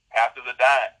about it. Pastors are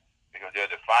dying because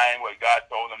they're defying what God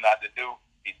told them not to do.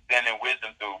 He's sending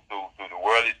wisdom through the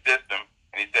worldly system.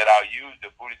 And he said, I'll use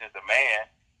the foolishness of man.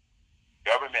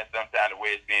 Government, sometimes the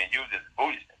way it's being used is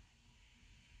foolishness.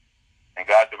 And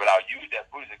God said, but I'll use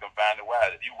that foolishness to confine the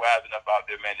wise. If you wise enough out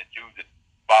there, man, to choose to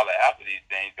follow after these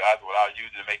things, God said, well, I'll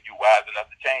use it to make you wise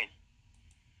enough to change.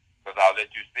 Because I'll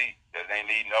let you see that it ain't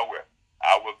leading nowhere.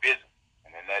 I will visit.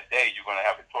 And in that day, you're going to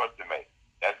have a choice to make.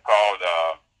 That's called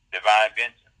divine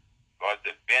vengeance. God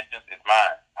said, vengeance is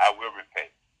mine. I will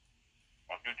repay.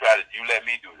 Don't you try to, you let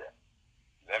me do that.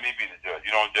 Let me be the judge.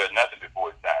 You don't judge nothing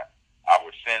before it's time. I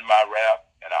will send my wrath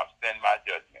and I'll send my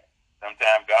judgment.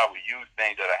 Sometimes God will use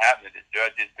things that are happening to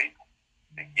judge his people,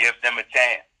 to give them a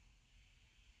chance.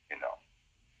 You know,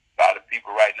 a lot of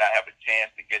people right now have a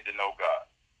chance to get to know God.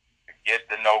 To get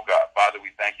to know God. Father, we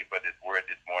thank you for this word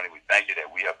this morning. We thank you that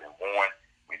we have been warned.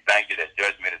 We thank you that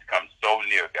judgment has come so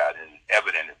near, God, and it's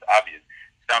evident, it's obvious.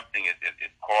 Something is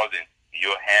causing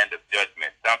your hand of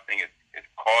judgment. Something is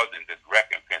causing this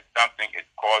recompense. Something is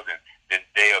causing this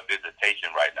day of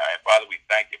visitation right now. And Father, we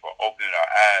thank you for opening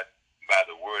our eyes by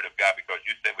the word of God, because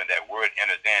you said when that word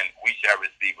enters in, we shall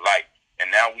receive light.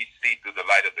 And now we see through the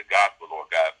light of the gospel,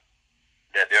 Lord God,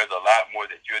 that there's a lot more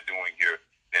that you're doing here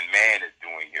than man is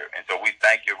doing here. And so we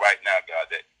thank you right now,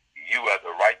 God, that you are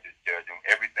the righteous judge, and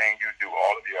everything you do,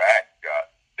 all of your acts, God,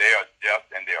 they are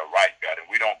just and they are right, God. And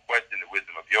we don't question the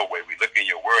wisdom of your way. We look in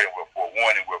your word and we're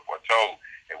forewarned and we're foretold.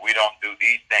 If we don't do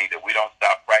these things, if we don't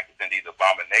stop practicing these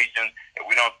abominations, if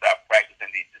we don't stop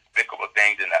practicing these despicable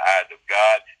things in the eyes of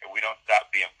God, if we don't stop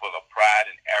being full of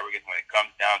pride and arrogance when it comes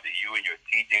down to you and your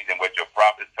teachings and what your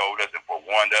prophets told us and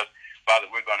forewarned us, Father,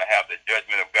 we're going to have the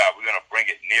judgment of God. We're going to bring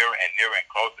it nearer and nearer and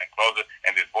closer.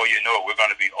 And before you know it, we're going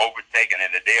to be overtaken.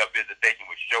 And the day of visitation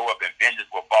will show up and vengeance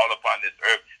will fall upon this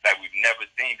earth like we've never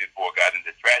seen before, God. And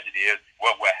the tragedy is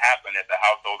what will happen at the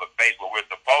household of faith, where we're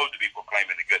supposed to be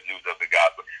proclaiming the good news of the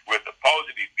gospel. We're supposed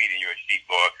to be feeding your sheep,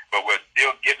 Lord, but we're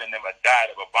still giving them a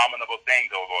diet of abominable things,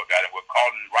 oh Lord God. And we're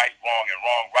calling right wrong and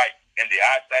wrong right in the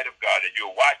eyesight of God, as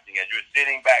you're watching, as you're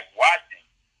sitting back watching,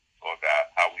 Lord God,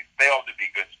 how we fail to be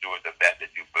good stewards of that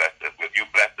you blessed us with. You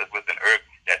blessed us with an earth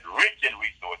that's rich in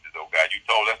resources, oh God. You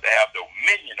told us to have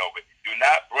dominion over it. Do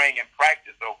not bring in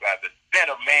practice, oh God, the sin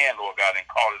of man, Lord God, and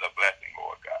call it a blessing,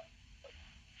 Lord God.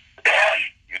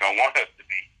 You don't want us to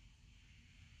be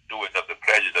stewards of the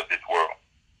pleasures of this world.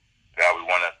 God, we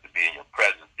want us to be in your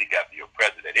presence, seek after your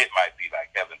presence, that it might be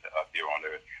like heaven to us here on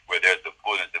earth, where there's the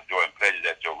fullness of joy and pleasures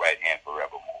at your right hand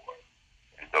forevermore.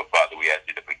 And so, Father, we ask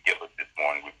you to forgive us this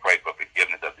morning. We pray for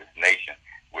forgiveness of this nation.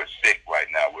 We're sick right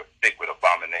now. We're sick with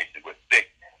abomination. We're sick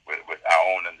with our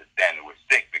own understanding. We're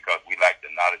sick because we like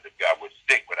the knowledge of God. We're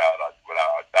sick with our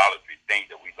idolatry, things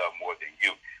that we love more than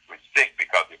you. We're sick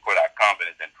because we put our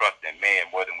confidence and trust in man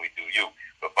more than we do you.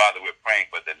 But, Father, we're praying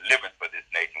for deliverance for this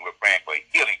nation. We're praying for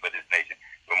healing for this nation.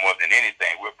 But more than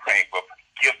anything, we're praying for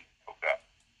forgiveness, oh God.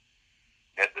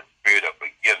 Let the spirit of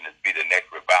forgiveness be the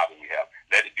next revival we have.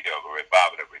 Let it be a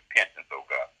revival of repentance, oh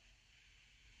God.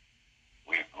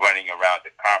 We're running around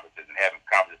to conferences and having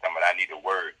conferences talking about, I need a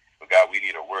word. But God, we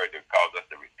need a word that calls us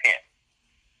to repent.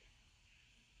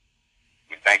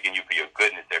 We're thanking you for your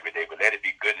goodness every day, but let it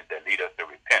be goodness that leads us to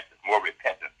repentance, more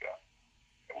repentance, God.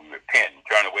 And we repent and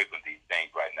turn away from these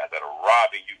things right now that are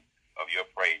robbing you of your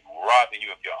praise, robbing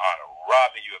you of your honor,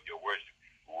 robbing you of your worship,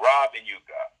 robbing you,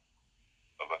 God,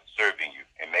 of us serving you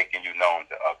and making you known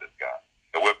to others, God.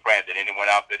 So we're praying that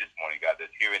anyone out there this morning, God,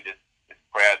 that's hearing this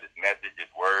prayer, this message,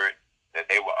 this word,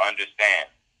 that they will understand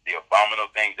the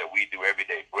abominable things that we do every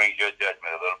day brings your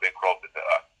judgment a little bit closer to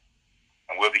us.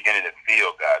 And we're beginning to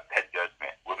feel, God, that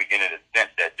judgment. We're beginning to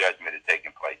sense that judgment is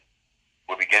taking place.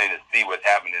 We're beginning to see what's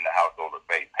happening in the household of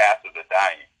faith. Pastors are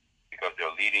dying because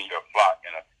they're leading your flock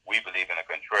we believe in a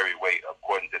contrary way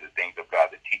according to the things of God,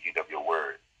 the teachings of your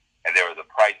word. And there is a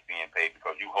price being paid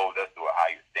because you hold us to a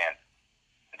higher standard.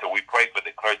 And so we pray for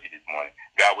the clergy this morning.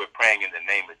 God, we're praying in the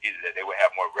name of Jesus that they will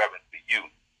have more reverence for you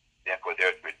than for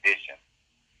their tradition.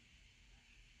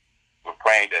 We're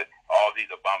praying that all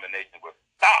these abominations will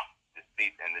stop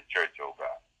deceit in the church, oh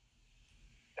God.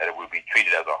 That it will be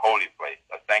treated as a holy place,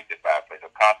 a sanctified place,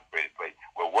 a consecrated place,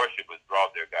 where worshipers draw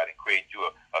their God and create you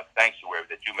a sanctuary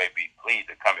that you may be pleased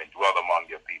to come and dwell among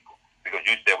your people. Because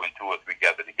you said when two or three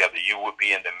gather together, you will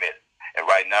be in the midst. And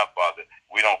right now, Father,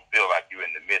 we don't feel like you're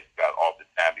in the midst, God, all the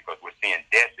time because we're seeing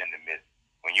death in the midst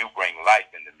when you bring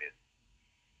life in the midst.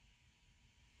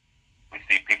 We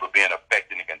see people being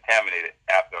affected and contaminated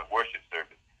after a worship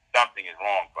service. Something is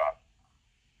wrong, Father.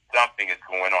 Something is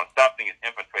going on. Something is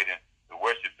infiltrating the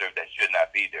worship service that should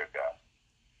not be there, God.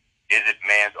 Is it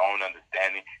man's own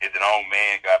understanding? Is it own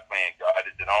man, God, playing God?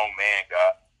 Is it own man,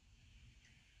 God,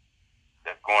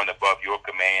 that's going above your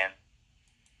command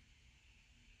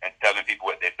and telling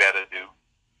people what they better do?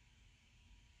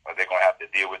 Or they're going to have to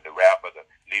deal with the wrath of the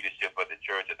leadership of the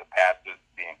church, of the pastors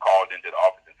being called into the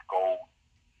office and scolded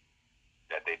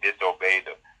that they disobey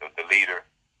the leader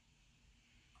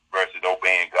versus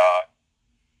obeying God,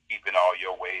 keeping all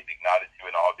your ways, acknowledging you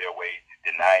in all their ways,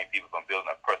 denying people from building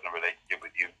a personal relationship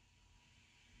with you,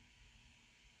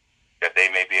 that they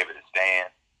may be able to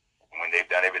stand. When they've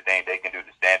done everything they can do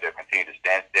to stand, they'll continue to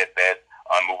stand steadfast,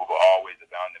 unmovable, always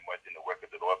abounding much in the work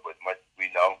of the Lord. But as much as we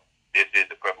know, this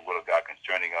is the perfect will of God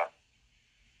concerning us.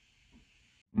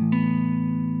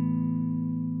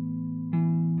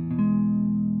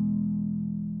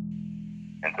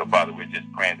 And so, Father, we're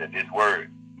just praying that this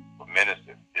word will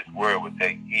minister, this word will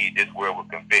take heed, this word will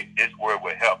convict, this word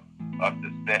will help us to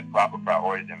set proper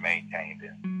priorities and maintain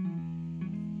them.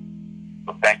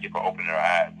 So thank you for opening our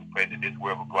eyes. We pray that this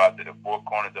word will go out to the four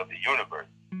corners of the universe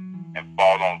and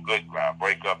fall on good ground,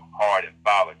 break up hard and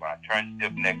solid ground, turn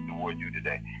stiff necks towards you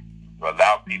today. To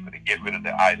allow people to get rid of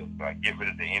the idols, God, get rid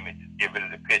of the images, get rid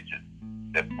of the pictures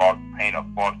that paint a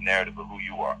false narrative of who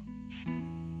you are.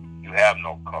 You have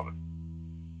no color.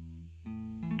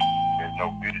 There's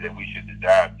no beauty that we should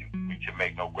desire. We should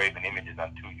make no graven images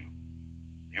unto you.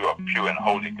 You are pure and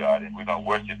holy, God, and we're going to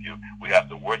worship you. We have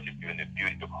to worship you in the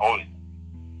beauty of holiness.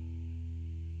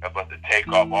 Help us to take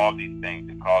off all these things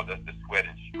that cause us to sweat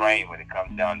and strain when it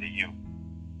comes down to you.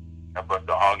 Help us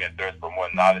to hunger and thirst for more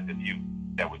knowledge of you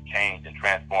that would change and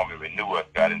transform and renew us,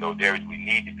 God, in those areas we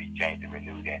need to be changed and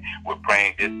renewed in. We're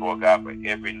praying this, Lord God, for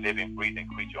every living, breathing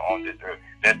creature on this earth.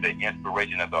 Let the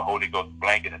inspiration of the Holy Ghost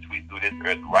blanket and sweep through this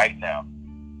earth right now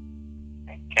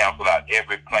and cancel out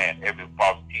every plan, every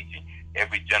false teaching,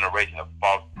 every generation of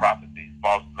false prophecies,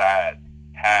 false lies,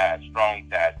 ties, strong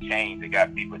ties, chains that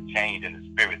got people chained in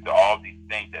the spirit to all these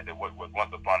things that was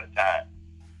once upon a time.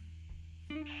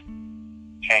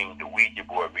 Change the Ouija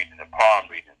board readings and palm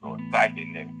readings or psychic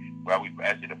niggas. Well, we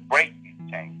ask you to break these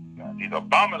chains, God. These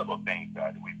abominable things,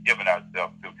 God, that we've given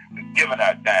ourselves to. We've given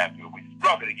our time to. We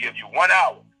struggle to give you 1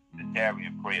 hour to tarry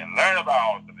and pray and learn about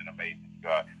awesome and amazing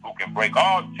God, who can break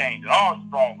all chains and all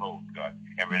strongholds, God,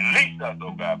 and release us,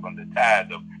 oh God, from the ties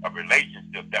of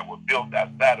relationships that were built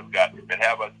outside of God that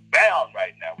have us bound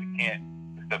right now. We can't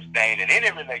sustain in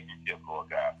any relationship, Lord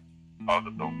God, because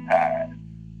of those ties.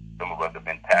 Some of us have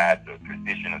been tied to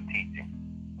traditional teaching,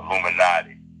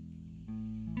 Illuminati,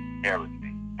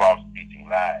 heresy, false teaching,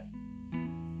 lies,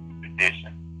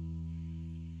 tradition,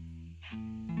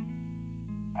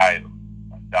 idols,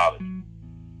 idolatry,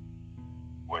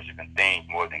 worshiping things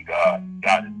more than God,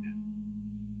 goddesses,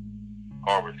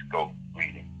 horoscope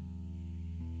reading,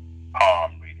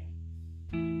 palm reading.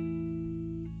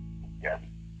 Yes.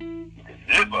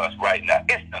 Deliver us right now,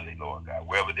 instantly, Lord God,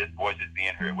 wherever this voice is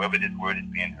being heard, wherever this word is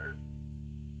being heard.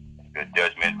 Good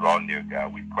judgment draw near,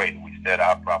 God. We pray that we set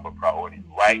our proper priorities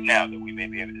right now that we may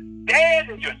be able to stand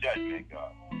in your judgment,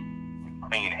 God, with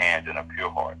clean hands and a pure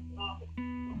heart.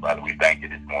 Father, we thank you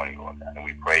this morning, Lord God, and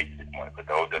we praise you this morning for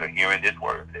those that are hearing this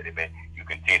word, that you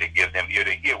continue to give them ear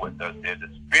to hear what thus says the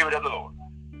Spirit of the Lord.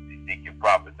 Seek your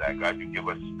prophesy, God. You give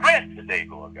us strength today,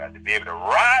 Lord God, to be able to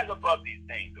rise above these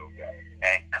things, Lord God,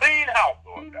 and clean house,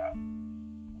 Lord God.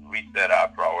 Reset our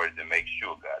priorities and make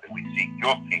sure, God, that we seek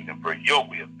your kingdom for your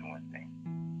way of doing things,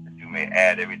 that you may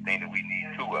add everything that we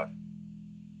need to us.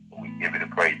 We give you the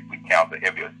praise. We counsel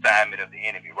every assignment of the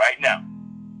enemy right now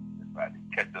that's trying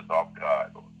to catch us off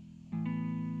guard, Lord.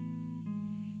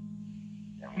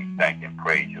 And we thank and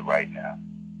praise you right now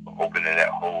for opening that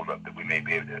hole up that we may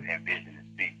be able to envision and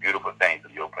see beautiful things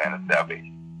of your plan of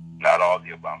salvation. Not all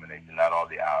the abomination, not all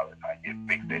the hours. I get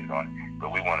fixated on it.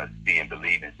 But we want to see and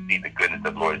believe and see the goodness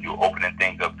of the Lord. You're opening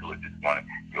things up to us this morning.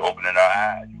 You're opening our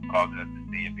eyes. You're causing us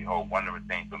to see and behold wondrous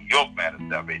things from your plan of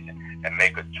salvation and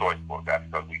make a choice for God,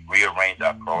 because we rearrange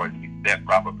our priorities. We set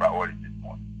proper priorities this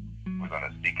morning. We're going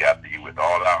to seek after you with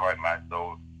all our heart, mind,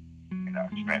 soul, and our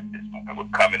strength this morning.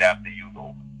 We're coming after you,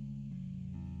 Lord.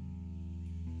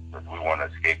 Because we want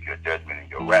to escape your judgment and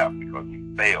your wrath, because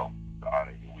we fail to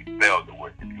honor you. We fail to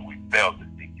worship you. We fail to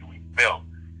seek you. We fail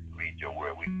to read your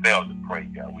word. We fail to pray,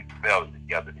 God. We fail to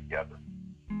gather together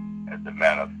as the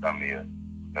manner of some is.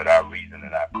 That our reason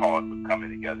and our cause for coming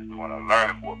together, we want to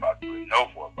learn more about you and know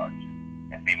more about you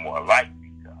and be more like you,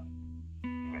 God.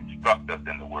 You instruct us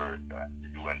in the word, God.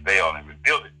 You unveil and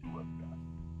reveal it to us, God.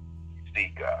 You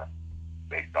see, God,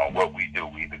 based on what we do,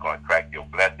 we're either going to attract your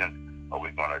blessings or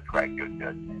we're going to attract your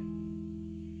judgment.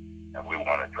 And we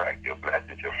want to attract your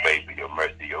blessings, your favor, your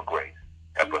mercy, your grace.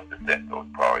 Help us to set those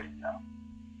priorities now.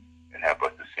 And help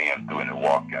us to see them through in the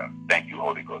walk out. Thank you,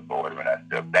 Holy Ghost, for ordering our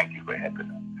steps. Thank you for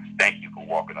helping us. Thank you for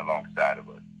walking alongside of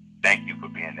us. Thank you for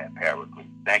being that paraclete.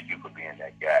 Thank you for being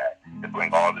that guide to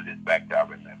bring all of this back to our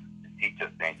remembrance, to teach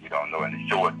us things we don't know and to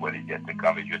show us what is yet to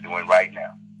come as you're doing right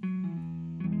now.